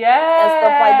uncomfortable. Yeah, and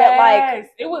stuff like that. Like,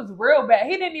 it was real bad.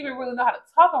 He didn't even really know how to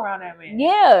talk around that man.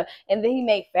 Yeah, and then he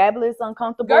made Fabulous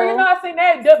uncomfortable. Girl, you know I seen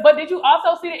that. But did you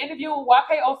also see the interview with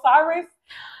YK Osiris?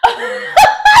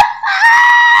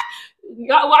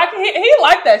 He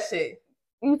liked that shit.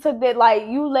 You took that, like,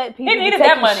 you let people take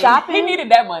that money. Shopping. He needed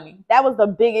that money. That was the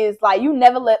biggest, like, you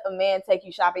never let a man take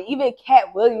you shopping. Even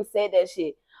Cat Williams said that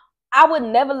shit. I would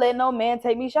never let no man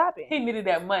take me shopping. He needed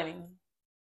that money.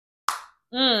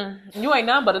 You ain't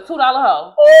nothing but a $2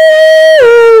 hoe.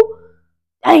 Ooh,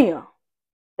 damn.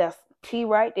 That's tea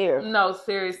right there. No,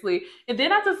 seriously. And then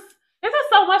there's just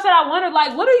so much that I wondered,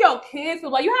 like, what do your kids feel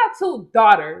like? You have 2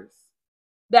 daughters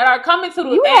that are coming to the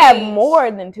You age. have more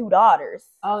than 2 daughters.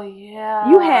 Oh, yeah.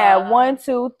 You have 1,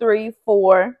 2, 3,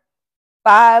 4,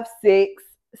 5, 6,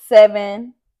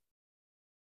 7.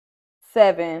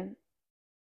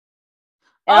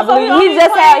 Also, he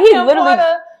literally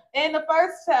in the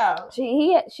first child.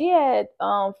 She had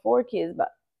 4 kids,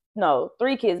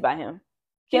 3 kids by him.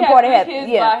 Kim Porter had 3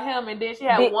 kids by him, and then she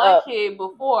had 1 kid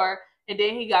before, and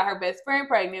then he got her best friend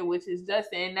pregnant, which is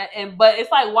Justin. But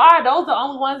it's like, why are those the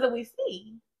only ones that we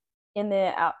see? And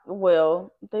then,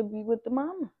 they be with the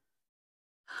mama.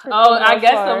 Oh, I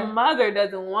guess the mother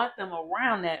doesn't want them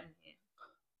around that man.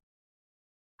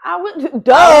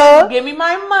 Give me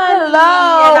my money.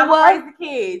 Hello, and I'm gonna raise the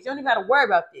kids. You don't even gotta worry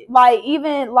about this. Like,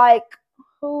 even like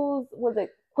who's was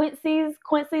it?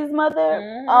 Quincy's mother.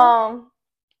 Mhm.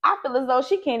 I feel as though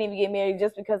she can't even get married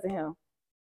just because of him.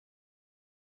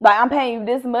 Like, I'm paying you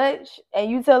this much, and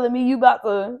you telling me you about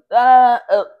to.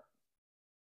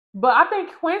 But I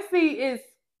think Quincy is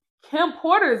Kim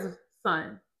Porter's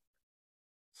son,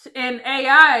 and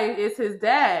AI is his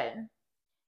dad.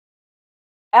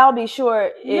 I'll be sure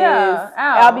is Yeah,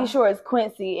 I'll be Al. sure it's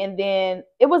Quincy, and then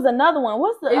it was another one.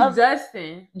 What's the It's other?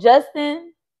 Justin.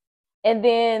 Justin, and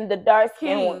then the dark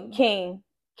skin one,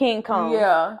 King Kong.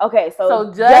 Yeah. Okay,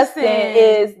 so Justin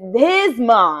is his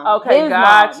mom. Okay, his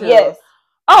gotcha. mom. Yes.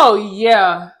 Oh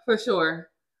yeah, for sure.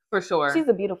 For sure. She's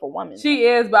a beautiful woman. She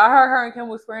is, but I heard her and Kim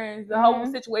was friends. The whole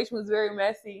Mhm. situation was very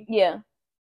messy. Yeah.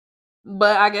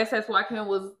 But I guess that's why Kim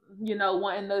was,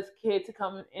 wanting this kid to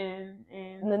come in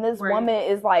And then this raise- woman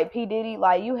is like, P. Diddy,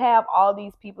 like, you have all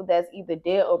these people that's either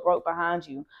dead or broke behind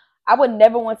you. I would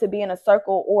never want to be in a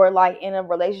circle or like in a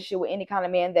relationship with any kind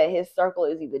of man that his circle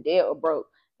is either dead or broke.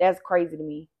 That's crazy to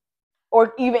me.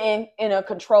 Or even in a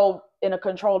controlled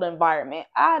environment.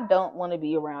 I don't want to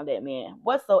be around that man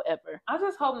whatsoever. I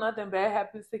just hope nothing bad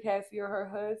happens to Cassie or her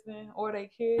husband or their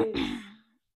kids.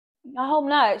 I hope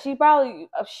not. She probably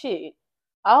shit.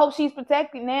 I hope she's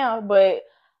protected now, but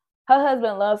her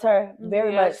husband loves her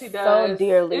very much, she so does.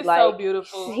 Dearly. It's like, so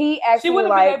beautiful. He actually She wouldn't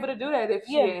like, have been able to do that if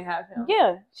she didn't have him.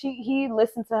 Yeah, he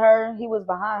listened to her. He was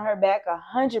behind her back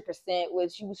 100%,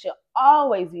 which you should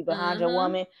always be behind your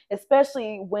woman,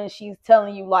 especially when she's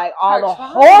telling you like all Her the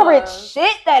trauma. horrid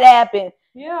shit that happened.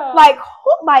 Yeah,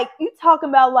 Like you talking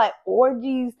about like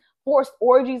orgies, forced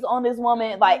orgies on this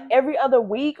woman like every other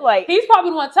week. Like, he's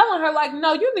probably the one telling her like,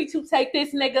 no, you need to take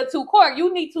this nigga to court.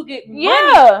 You need to get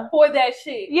money for that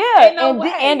shit. Yeah, Ain't no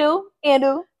way.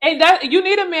 and that you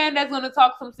need a man that's gonna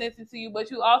talk some sense into you, but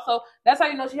you also, that's how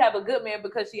you know she have a good man,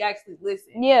 because she actually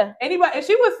listens. Yeah. Anybody, if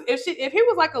he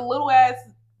was like a little ass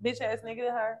bitch ass nigga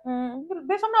to her,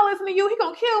 bitch, I'm not listening to you. He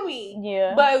gonna kill me.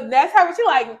 Yeah. But that's how she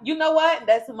like, you know what?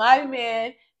 That's my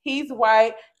man. He's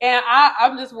right, and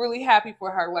I'm just really happy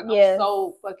for her. Like, I'm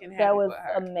so fucking happy. That was for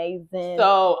her. amazing.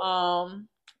 So,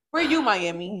 for you,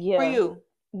 Miami, for you,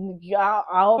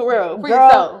 for real, for girl,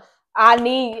 yourself. I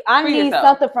need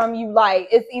something from you. Like,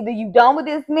 it's either you done with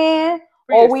this man,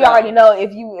 For or yourself. we already know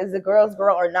if you is a girl's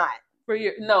girl or not.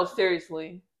 No,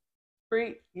 seriously,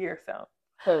 free yourself.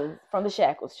 Cause from the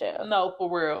shackles, child. No, for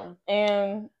real.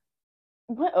 And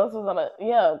what else was on it?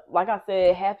 Yeah, like I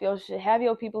said, half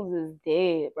your peoples is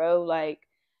dead, bro. Like,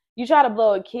 you try to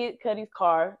blow a Kid Cudi's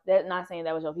car. That's not saying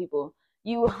that was your people.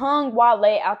 You hung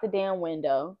Wale out the damn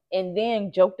window and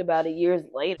then joked about it years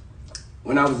later.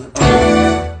 When I was,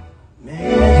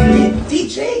 man,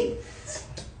 DJ,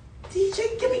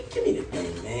 give me the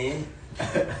thing, man.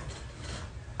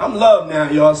 I'm loved now,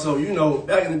 y'all. So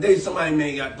back in the day, somebody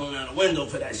may got thrown out the window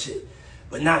for that shit,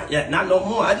 but not no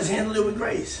more. I just handle it with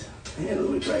grace.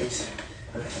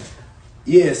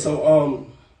 Yeah. So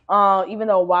even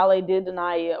though Wale did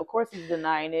deny it, of course he's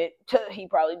denying it. He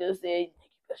probably just said,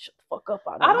 "Shut the fuck up."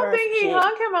 I don't think he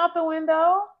hung him out the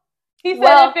window. He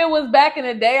said if it was back in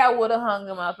the day, I would have hung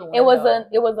him out the window.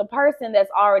 It was a person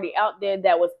that's already out there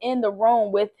that was in the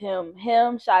room with him.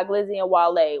 Him, Shy Glizzy, and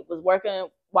Wale was working.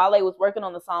 Wale was working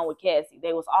on the song with Cassie.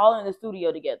 They was all in the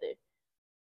studio together.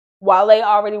 Wale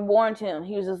already warned him.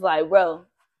 He was just like, bro,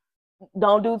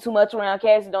 don't do too much around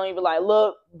Cassie. Don't even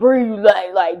look, breathe,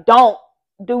 like don't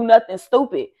do nothing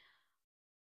stupid.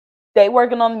 They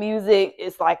working on the music.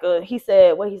 It's like he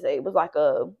said it was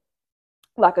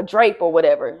like a drape or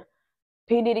whatever.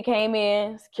 P. Diddy came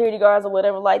in, security guards or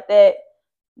whatever like that.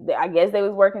 I guess they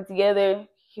was working together.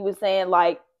 He was saying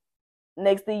like,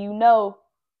 next thing you know,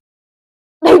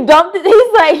 they dumped it.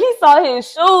 He's like, he saw his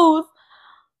shoes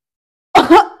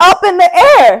up in the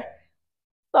air.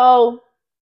 So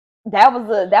that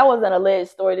was an alleged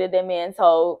story that man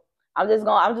told. I'm just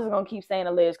gonna keep saying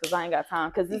alleged because I ain't got time,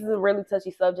 because this is a really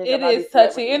touchy subject. It is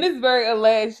touchy and it's very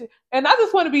alleged. And I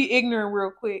just want to be ignorant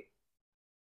real quick.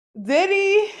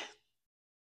 Diddy,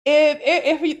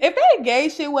 if that gay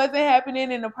shit wasn't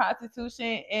happening in the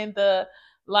prostitution and the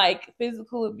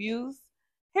physical abuse,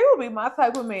 he would be my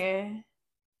type of man.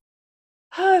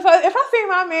 If I see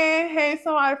my man hang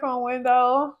somebody from a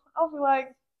window, I'll be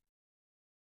like,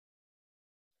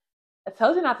 I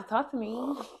told you not to talk to me.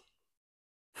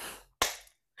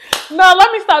 No,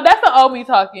 let me stop. That's the old me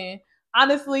talking.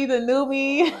 Honestly, the new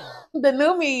me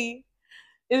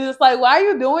is just like, why are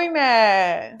you doing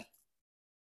that?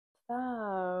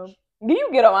 Stop. Do you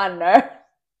get on my nerve?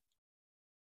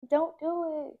 Don't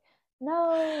do it.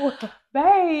 No.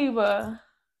 Babe.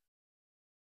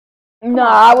 No,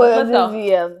 I was just,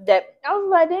 I was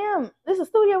like, damn, this is a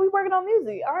studio. We working on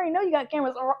music. I already know you got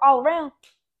cameras all around.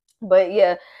 But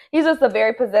yeah, he's just a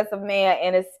very possessive man,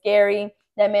 and it's scary.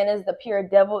 That man is the pure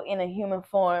devil in a human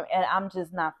form, and I'm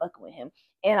just not fucking with him.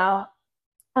 And I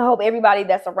hope everybody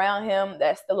that's around him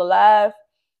that's still alive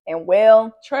and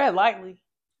well, tread lightly.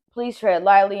 Please tread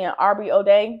lightly. And Aubrey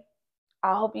O'Day,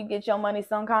 I hope you get your money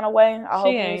some kind of way. I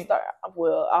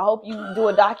hope you do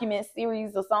a document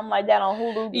series or something like that on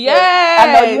Hulu. Yeah,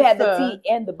 I know you had the tea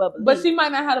and the bubbly. But she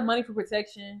might not have the money for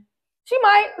protection. She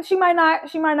might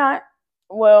not.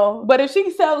 Well, but if she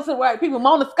sells to the right people,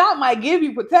 Mona Scott might give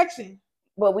you protection.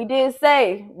 But we did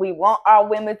say we want our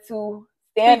women to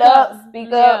stand up,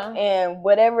 speak up, and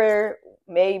whatever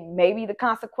maybe the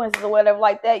consequences or whatever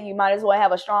like that, you might as well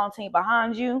have a strong team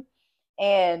behind you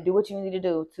and do what you need to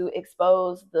do to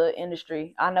expose the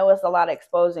industry. I know it's a lot of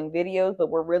exposing videos, but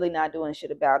we're really not doing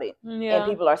shit about it. And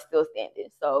people are still standing.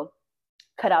 So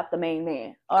cut out the main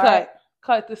man.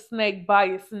 Cut the snake by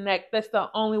its neck. That's the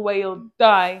only way you'll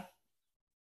die.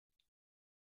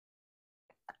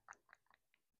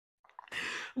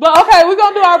 But okay, we're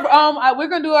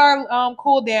gonna do our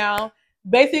cool down.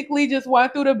 Basically, just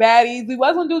went through the baddies. We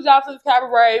was gonna do Jocelyn's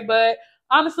Cabaret, but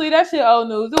honestly, that shit old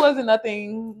news. It wasn't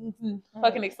nothing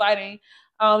fucking exciting.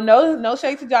 No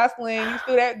shade to Jocelyn. You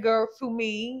threw that girl to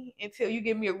me until you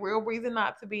give me a real reason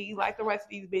not to be like the rest of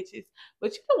these bitches.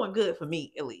 But you doing good for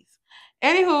me, at least.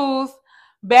 Anywho's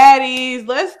baddies,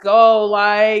 let's go.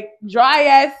 Like, dry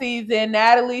ass season.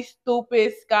 Natalie,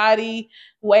 stupid. Scotty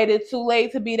waited too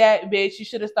late to be that bitch. You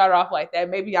should have started off like that.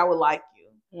 Maybe I would like you.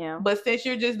 Yeah. But since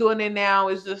you're just doing it now,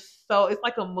 it's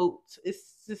like a moot.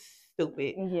 It's just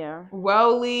stupid. Yeah.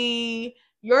 Rolly,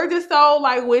 you're just so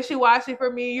like wishy-washy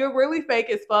for me. You're really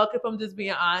fake as fuck, if I'm just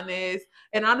being honest.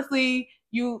 And honestly,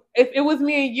 if it was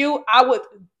me and you, I would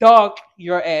dog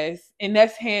your ass. And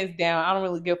that's hands down. I don't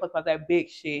really give a fuck about that big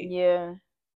shit. Yeah.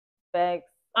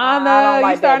 Facts. I know,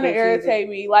 you're starting to irritate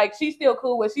me. Like, she's still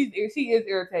cool, but she is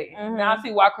irritating. Now I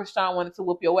see why Krishan wanted to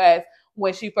whoop your ass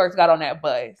when she first got on that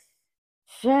bus.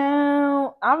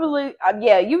 You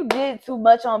did too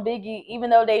much on Biggie, even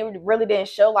though they really didn't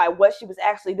show like what she was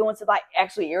actually doing to like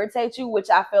actually irritate you, which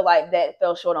I feel like that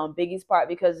fell short on Biggie's part,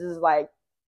 because it's like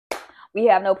we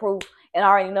have no proof, and I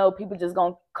already know people just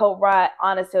gonna co-ride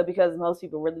Honest Hill because most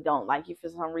people really don't like you for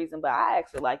some reason. But I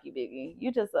actually like you, Biggie.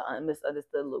 You just a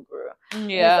misunderstood little girl.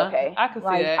 Yeah, it's okay. I can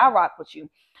like, see that. I rock with you.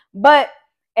 But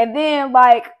and then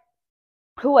like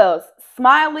who else?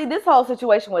 Smiley. This whole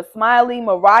situation with Smiley,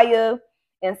 Mariah,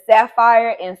 and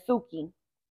Sapphire and Suki.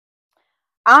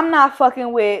 I'm not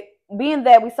fucking with, being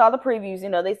that we saw the previews, you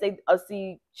know, they say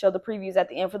show the previews at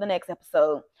the end for the next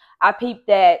episode. I peeped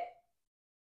that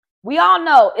we all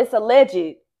know it's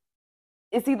alleged.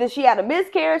 It's either she had a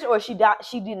miscarriage or she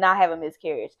did not have a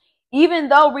miscarriage. Even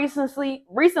though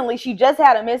recently she just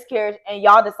had a miscarriage and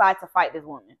y'all decide to fight this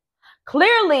woman.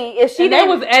 Clearly, if she they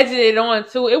was edging it on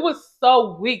too. It was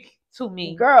so weak to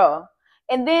me. Girl.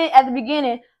 And then at the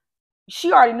beginning,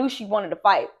 she already knew she wanted to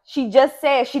fight. She just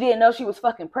said she didn't know she was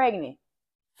fucking pregnant.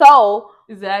 So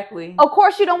exactly. Of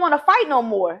course she don't want to fight no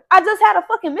more. I just had a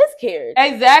fucking miscarriage.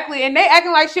 Exactly. And they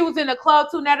acting like she was in the club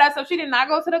too. Now that's so she did not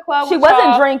go to the club. She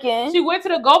wasn't drinking. She went to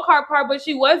the go-kart part, but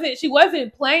she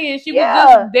wasn't playing. She was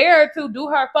just there to do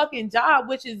her fucking job,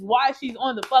 which is why she's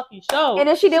on the fucking show. And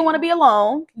then she didn't want to be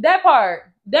alone. That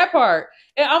part.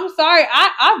 And I'm sorry,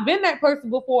 I've been that person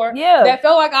before. Yeah. That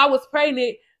felt like I was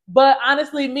pregnant. But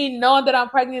honestly, me knowing that I'm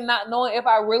pregnant, not knowing if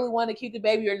I really want to keep the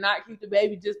baby or not keep the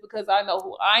baby, just because I know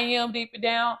who I am deep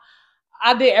down,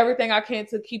 I did everything I can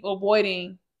to keep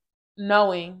avoiding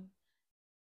knowing.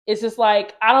 It's just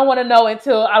like, I don't want to know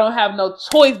until I don't have no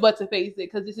choice but to face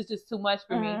it, because this is just too much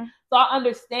for me. So I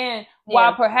understand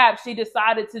why perhaps she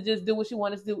decided to just do what she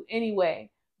wanted to do anyway.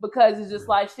 Because it's just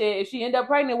like, shit, if she end up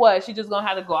pregnant, she just going to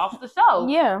have to go off the show.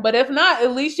 Yeah. But if not,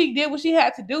 at least she did what she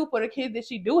had to do for the kids that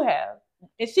she do have.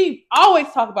 And she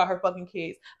always talk about her fucking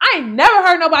kids. I ain't never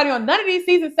heard nobody on none of these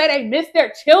seasons say they miss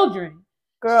their children.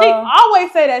 Girl. She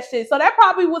always say that shit. So that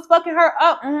probably was fucking her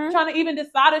up, trying to even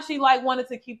decide if she like wanted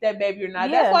to keep that baby or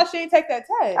not. Yeah. That's why she didn't take that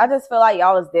test. I just feel like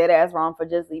y'all was dead ass wrong for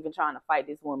just even trying to fight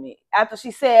this woman. After she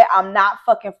said, I'm not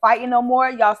fucking fighting no more,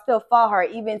 y'all still fought her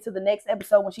even to the next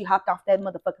episode when she hopped off that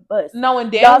motherfucking bus. Knowing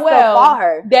damn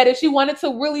well that if she wanted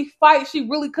to really fight, she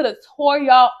really could have tore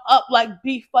y'all up like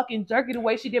beef fucking jerky the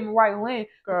way she did Mariah Lynn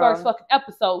the first fucking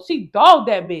episode. She dogged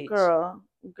that bitch.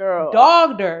 Girl.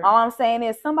 Dogged her. All I'm saying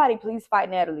is somebody please fight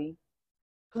Natalie.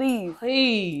 Please.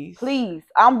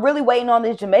 I'm really waiting on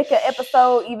this Jamaica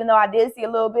episode, even though I did see a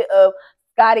little bit of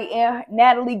Scotty and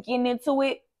Natalie getting into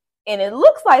it. And it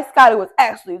looks like Scotty was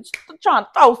actually trying to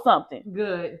throw something.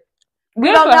 Good. We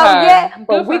Good don't for know her. yet, Good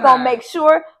but for we gonna her. make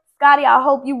sure. Scotty, I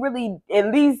hope you really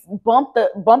at least bump the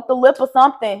lip or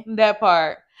something. That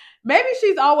part. Maybe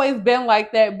she's always been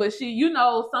like that, but she, you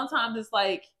know, sometimes it's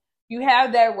like you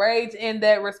have that rage and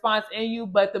that response in you,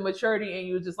 but the maturity in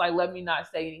you is just like, let me not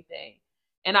say anything.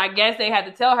 And I guess they had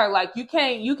to tell her, like, you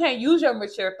can't use your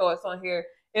mature thoughts on here.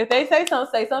 If they say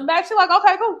something back. She's like,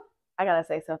 okay, cool. I gotta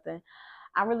say something.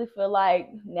 I really feel like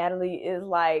Natalie is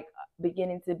like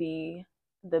beginning to be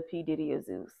the P. Diddy of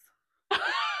Zeus.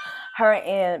 Her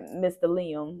and Mr.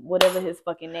 Liam, whatever his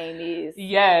fucking name is.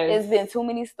 Yes. It's been too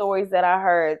many stories that I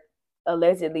heard.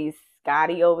 Allegedly,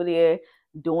 Scotty over there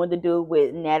doing the do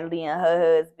with Natalie and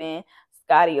her husband.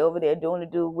 Scotty over there doing the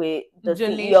do with the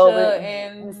CEO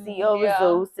of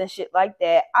Zeus and shit like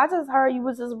that. I just heard you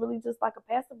was just really just like a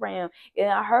passive ram. And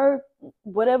I heard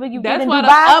whatever you did in Dubai,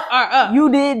 up are up.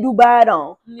 You did Dubai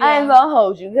on. Yeah. I ain't gonna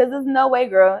hold you because there's no way,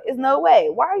 girl. It's no way.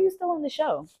 Why are you still on the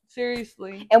show?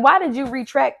 Seriously. And why did you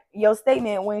retract your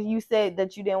statement when you said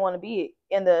that you didn't want to be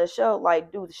in the show,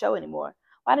 like do the show anymore?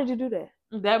 Why did you do that?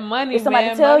 That money, Did somebody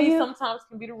man, tell money you? Sometimes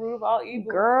can be the root of all evil.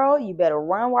 Girl, you better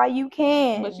run while you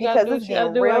can because it's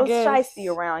getting real shiesty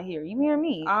around here. You hear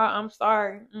me? I'm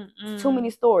sorry. Too many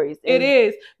stories. It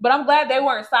is. But I'm glad they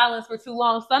weren't silenced for too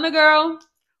long. Stunna Girl,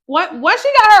 once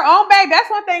she got her own bag, that's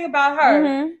one thing about her.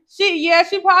 Mm-hmm.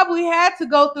 She probably had to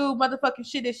go through motherfucking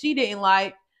shit that she didn't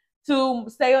like to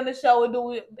stay on the show and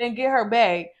do it and get her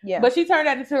bag. Yeah. But she turned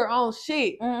that into her own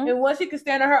shit. Mm-hmm. And once she could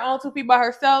stand on her own 2 feet by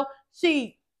herself,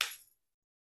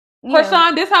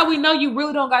 Krishan, this how we know you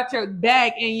really don't got your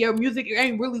bag and your music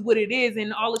ain't really what it is,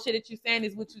 and all the shit that you saying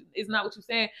is not what you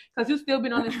saying, because you still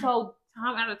been on this show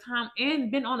time out of time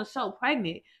and been on the show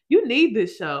pregnant. You need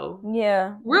this show.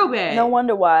 Yeah. Real bad. No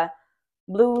wonder why.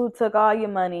 Blue took all your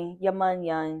money,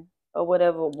 or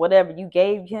whatever. You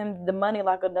gave him the money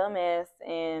like a dumbass,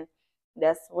 and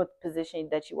that's what position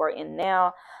that you are in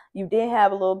now. You did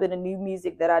have a little bit of new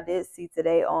music that I did see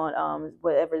today on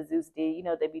whatever Zeus did. You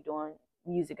know, they be doing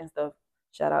music and stuff,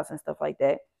 shout outs and stuff like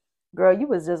that. Girl, you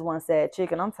was just one sad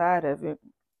chick, and I'm tired of it.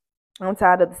 I'm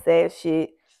tired of the sad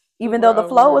shit. Even though the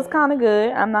flow was kind of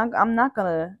good, I'm not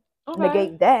gonna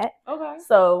negate that. Okay.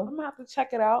 So I'm gonna have to check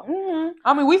it out. Mm-hmm.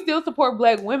 I mean, we still support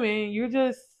Black women. You're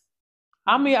just,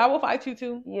 I mean, I will fight you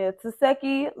too. Yeah,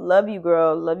 Taseki, love you,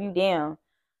 girl. Love you down.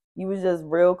 You was just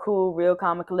real cool, real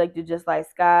calm and collected, just like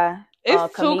Sky.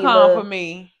 It's too calm for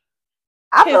me.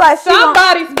 I feel like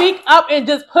somebody speak up and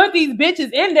just put these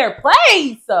bitches in their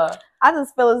place. I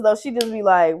just feel as though she just be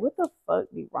like, what the fuck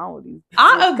be wrong with these bitches?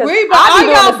 I agree, but all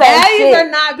y'all baddies are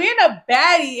not. Being a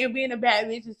baddie and being a bad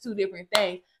bitch is 2 different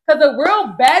things. Because a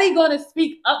real baddie gonna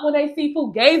speak up when they see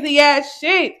fugazi ass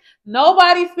shit.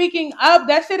 Nobody speaking up.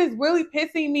 That shit is really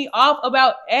pissing me off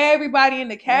about everybody in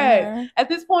the cast. Mm-hmm. At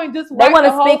this point, just they want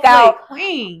to speak out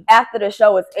clean after the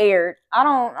show is aired. I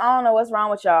don't know what's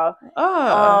wrong with y'all.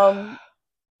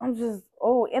 I'm just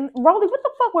and Rolly, what the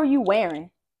fuck were you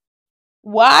wearing?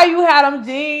 Why you had them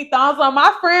jean thongs on?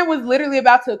 My friend was literally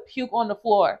about to puke on the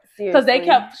floor because they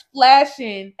kept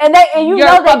flashing. And you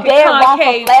know they dead wrong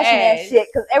for flashing that shit,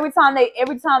 because every time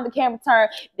the camera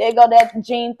turned, they go that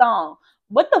jean thong.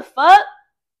 What the fuck?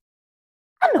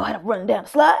 I know how to run down the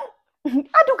slide.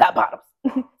 I do got bottoms.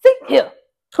 See here,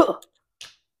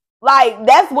 like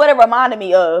that's what it reminded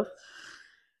me of.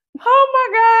 Oh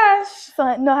my gosh! So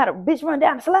I know how to bitch run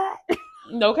down the slide.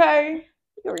 Okay.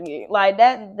 Like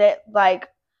that like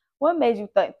what made you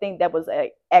think that was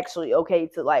actually okay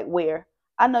to like wear?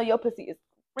 I know your pussy is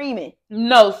screaming.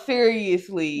 No,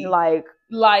 seriously. Like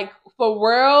for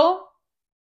real.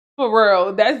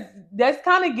 That's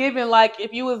kind of given like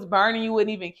if you was burning you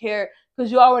wouldn't even care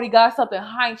because you already got something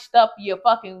hiked up your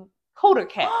fucking cooter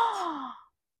cat. Oh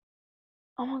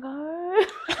my god.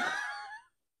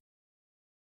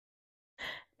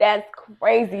 That's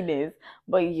craziness.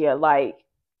 But yeah, like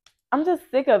I'm just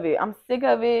sick of it. I'm sick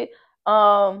of it.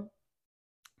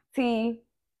 T,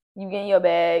 you get in your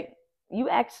bag. You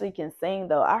actually can sing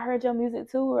though. I heard your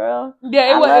music too, girl.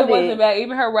 Yeah, it wasn't bad.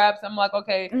 Even her raps, I'm like,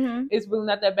 okay, it's really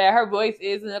not that bad. Her voice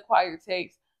is an acquired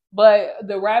taste. But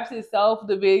the raps itself,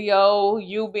 the video,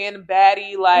 you being a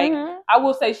baddie, like I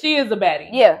will say she is a baddie.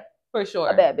 Yeah. For sure.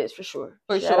 A bad bitch for sure.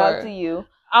 Shout out to you.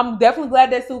 I'm definitely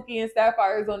glad that Suki and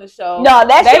Sapphire is on the show. No,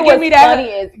 that shit was funny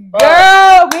as fuck.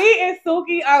 Girl, me and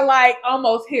Suki are like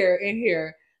almost here and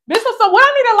here. This was what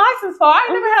I need a license for. I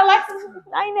ain't never had a license.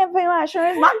 I ain't never paid my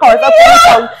insurance. My car's up for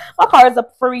repo. My car is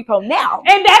up for repo now.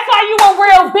 And that's why you a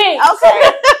real bitch.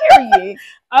 Okay. Period.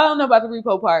 I don't know about the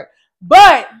repo part.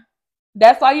 But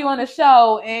That's why you on the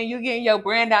show and you getting your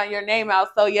brand out, your name out.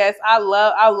 So yes, I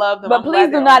love them. But please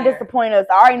do not disappoint us.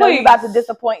 I already know you about to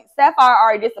disappoint. Sapphire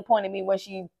already disappointed me when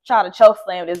she tried to choke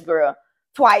slam this girl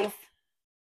twice.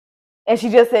 And she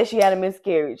just said she had a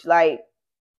miscarriage. Like,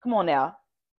 come on now.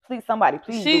 Please, somebody,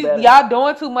 please do better. Y'all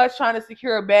doing too much trying to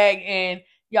secure a bag and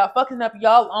y'all fucking up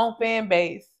y'all own fan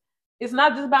base. It's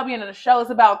not just about being on the show. It's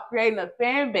about creating a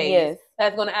fan base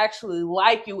that's going to actually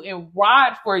like you and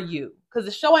ride for you. Because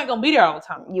the show ain't going to be there all the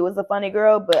time. You was a funny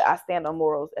girl, but I stand on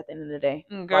morals at the end of the day.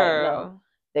 Girl. Like, no.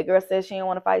 That girl said she didn't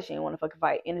want to fight. She didn't want to fucking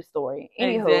fight. End of story.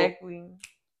 Anywho, exactly. You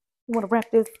want to wrap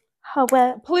this hoe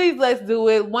up? Please, let's do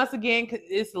it. Once again, cause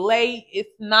it's late.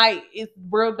 It's night. It's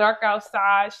real dark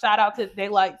outside. Shout out to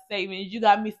Daylight Savings. You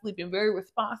got me sleeping very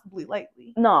responsibly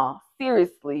lately. No,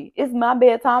 seriously. It's my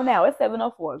bedtime now. It's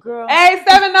 7:04, girl. Hey,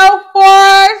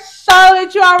 7:04.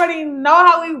 Charlotte, you already know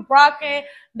how we rocking.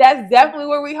 That's definitely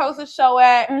where we host a show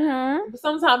at.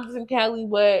 Sometimes it's in Cali,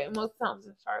 but most times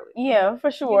in Charlotte. Yeah, for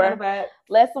sure.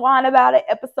 Let's Whine About It,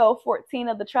 episode 14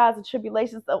 of the trials and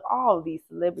tribulations of all these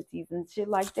celebrities and shit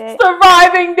like that.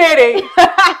 Surviving Diddy.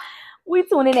 We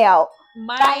tuning out.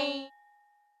 Bye.